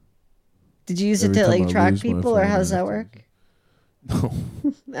 Damn. Did you use Every it to time like I track lose my people, or phone, how does I that have to- work?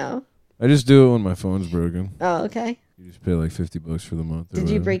 No. No. I just do it when my phone's broken. Oh, okay. You just pay like $50 for the month. or Did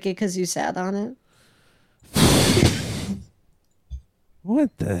you whatever. break it because you sat on it?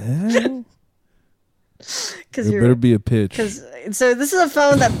 What the hell? Because There you're. better be a pitch. So this is a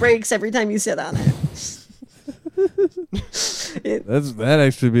phone that breaks every time you sit on it. That'd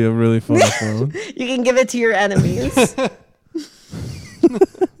actually be a really fun phone. You can give it to your enemies.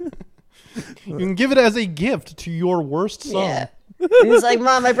 You can give it as a gift to your worst son. Yeah. And he's like,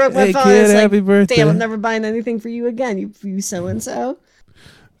 Mom, I broke my Hey phone. kid, It's happy like, birthday. damn, I'm never buying anything for you again, you so and so.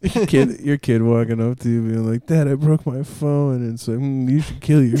 Your kid walking up to you being like, Dad, I broke my phone, and it's like, you should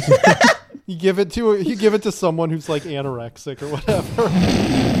kill yourself. You give it to someone who's like anorexic or whatever.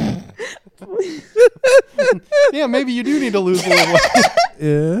 Yeah, maybe you do need to lose a little weight.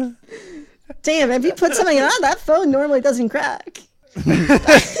 Yeah. Damn, if you put something on, that phone normally doesn't crack.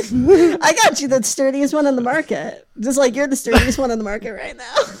 I got you the sturdiest one on the market. Just like you're the sturdiest one on the market right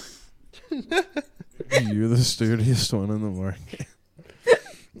now. You're the sturdiest one on the market.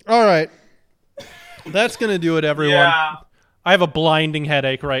 All right. That's going to do it, everyone. Yeah. I have a blinding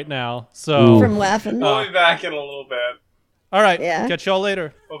headache right now. So, Ooh. From laughing. We'll be back in a little bit. all right. Yeah. Catch y'all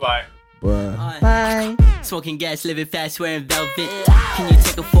later. Bye-bye. Bye. Bye. Smoking gas, living fast, wearing velvet. Can you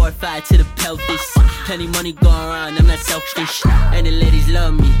take a 4 or 5 to the pelvis? Plenty money going around, I'm not selfish. And the ladies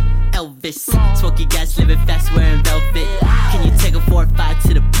love me, Elvis. Smoking gas, living fast, wearing velvet. Can you take a 4 or 5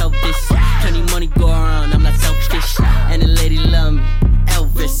 to the pelvis? Plenty money going around, I'm not selfish. And the ladies love me,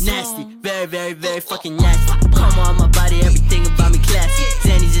 Elvis. Nasty, very, very, very fucking nasty. Come on my body, everything about me classy.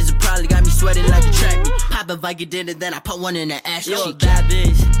 Zannies is a problem, got me sweating like a track meet. Pop a Viking dinner, then I put one in the ass. You a bad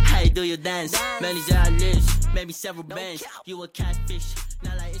bitch, how you do your dance? Manage our list, made me several bands. You a catfish,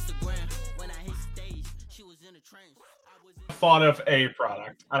 not like Instagram. When I hit stage, she was in a trance. I was in Thought of a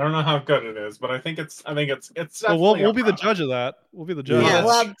product. I don't know how good it is, but I think it's Well, definitely we'll a be the product. judge of that. We'll be the judge. Yeah, Yeah.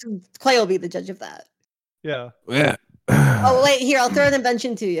 well, Clay will be the judge of that. Yeah. Yeah. Oh wait, here I'll throw an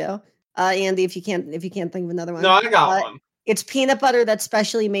invention to you, Andy. If you can't think of another one. No, I got one. It's peanut butter that's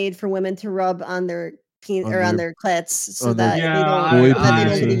specially made for women to rub on their On or on their- their clits, so on their that Yeah, they boy don't, that they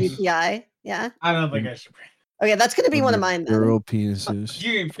don't get a penises. UTI. Yeah. I don't think I should bring Okay, that's gonna be one of mine then. Girl penises.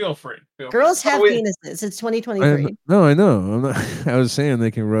 You feel free. Feel Girls free. have Oh, wait. penises. It's 2023. No, I know. I'm not. I was saying they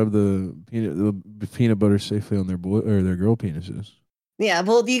can rub the peanut butter safely on their boy or their girl penises. Yeah,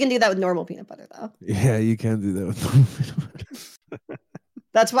 well, you can do that with normal peanut butter though. Yeah, you can do that with normal peanut butter.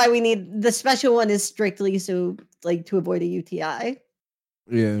 That's why we need the special one is strictly so like to avoid a UTI.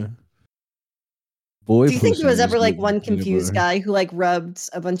 Yeah. Boy, Do you think there was pussy ever is like good one with peanut confused butter. guy who like rubbed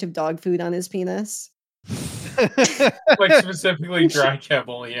a bunch of dog food on his penis? Like specifically dry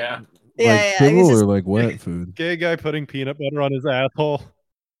kibble, yeah. Like Yeah, kibble it's just- or like wet food? Gay guy putting peanut butter on his asshole.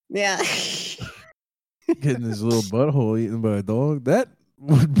 yeah. Getting his little butthole eaten by a dog? That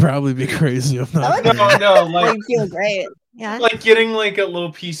would probably be crazy. I'm not. That would- No, They like feel great. Yeah. getting like a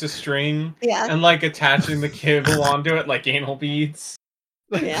little piece of string Yeah. and like attaching the kibble onto it like anal beads.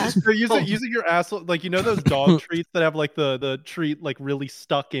 Yeah. Or using your asshole, like, you know those dog treats that have like the treat like really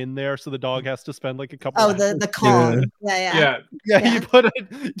stuck in there, so the dog has to spend like a couple. Oh, hours. the Kong. Yeah, yeah. Yeah. Yeah, Yeah.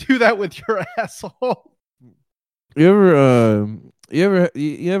 you do that with your asshole. You ever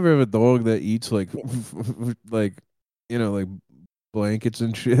have a dog that eats like like like blankets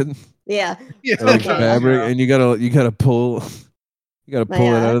and shit, Yeah. Yeah. or, like Okay. fabric, Yeah. and you gotta pull it My,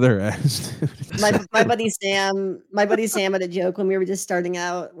 out of their ass. Dude. my buddy Sam had a joke when we were just starting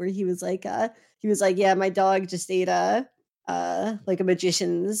out where he was like, yeah, my dog just ate like a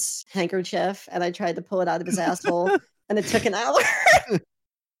magician's handkerchief, and I tried to pull it out of his asshole, and it took an hour.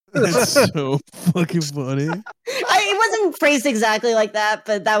 That's so fucking funny. It wasn't phrased exactly like that,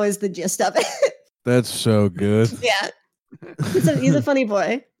 but that was the gist of it. That's so good. Yeah, he's a funny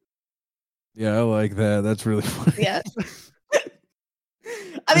boy. Yeah, I like that. That's really funny. Yeah.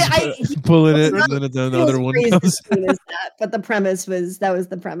 I mean, Pulling it, not- and then he another wasn't one phrased comes. as clean as that, but the premise was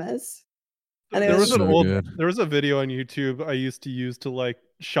the premise. And it There was, was So good. there was a video on YouTube I used to use to like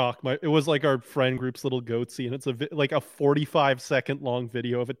shock it was like our friend group's little goatsy, and it's like a 45-second long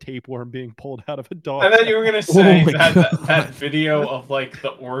video of a tapeworm being pulled out of a dog. And then you were gonna say my that video of like the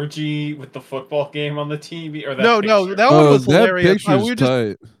orgy with the football game on the TV, or that no, picture? that one Oh, was that hilarious. picture's We just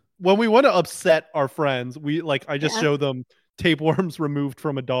tight. when we want to upset our friends, I just Yeah. show them tapeworms removed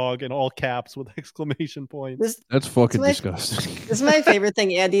from a dog in all caps with exclamation points. this That's fucking my- disgusting. this is my favorite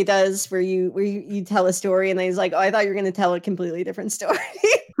thing Andy does, where you tell a story and then he's like, "Oh, I thought you were going to tell a completely different story."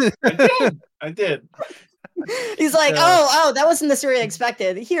 I did. He's like, Yeah. "Oh, that wasn't the story I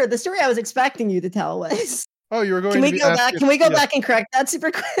expected. Here, the story I was expecting you to tell was." Oh, you were going Can to we be go back? asking- Can we go yeah, back and correct that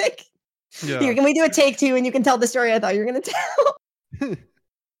super quick? Yeah. Here, can we do a take two and you can tell the story I thought you were going to tell?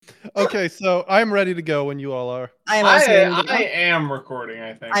 Okay, so I'm ready to go when you all are. I am also ready to go. I am recording.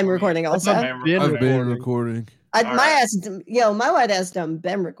 I think I'm recording also. I'm been I've recording. been recording. My All right. ass, my white ass done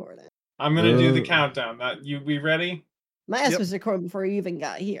been recording. I'm gonna do the Uh, countdown. That you be ready? My ass Yep. was recording before you even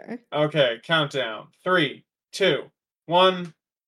got here. Okay, countdown. 3, 2, 1.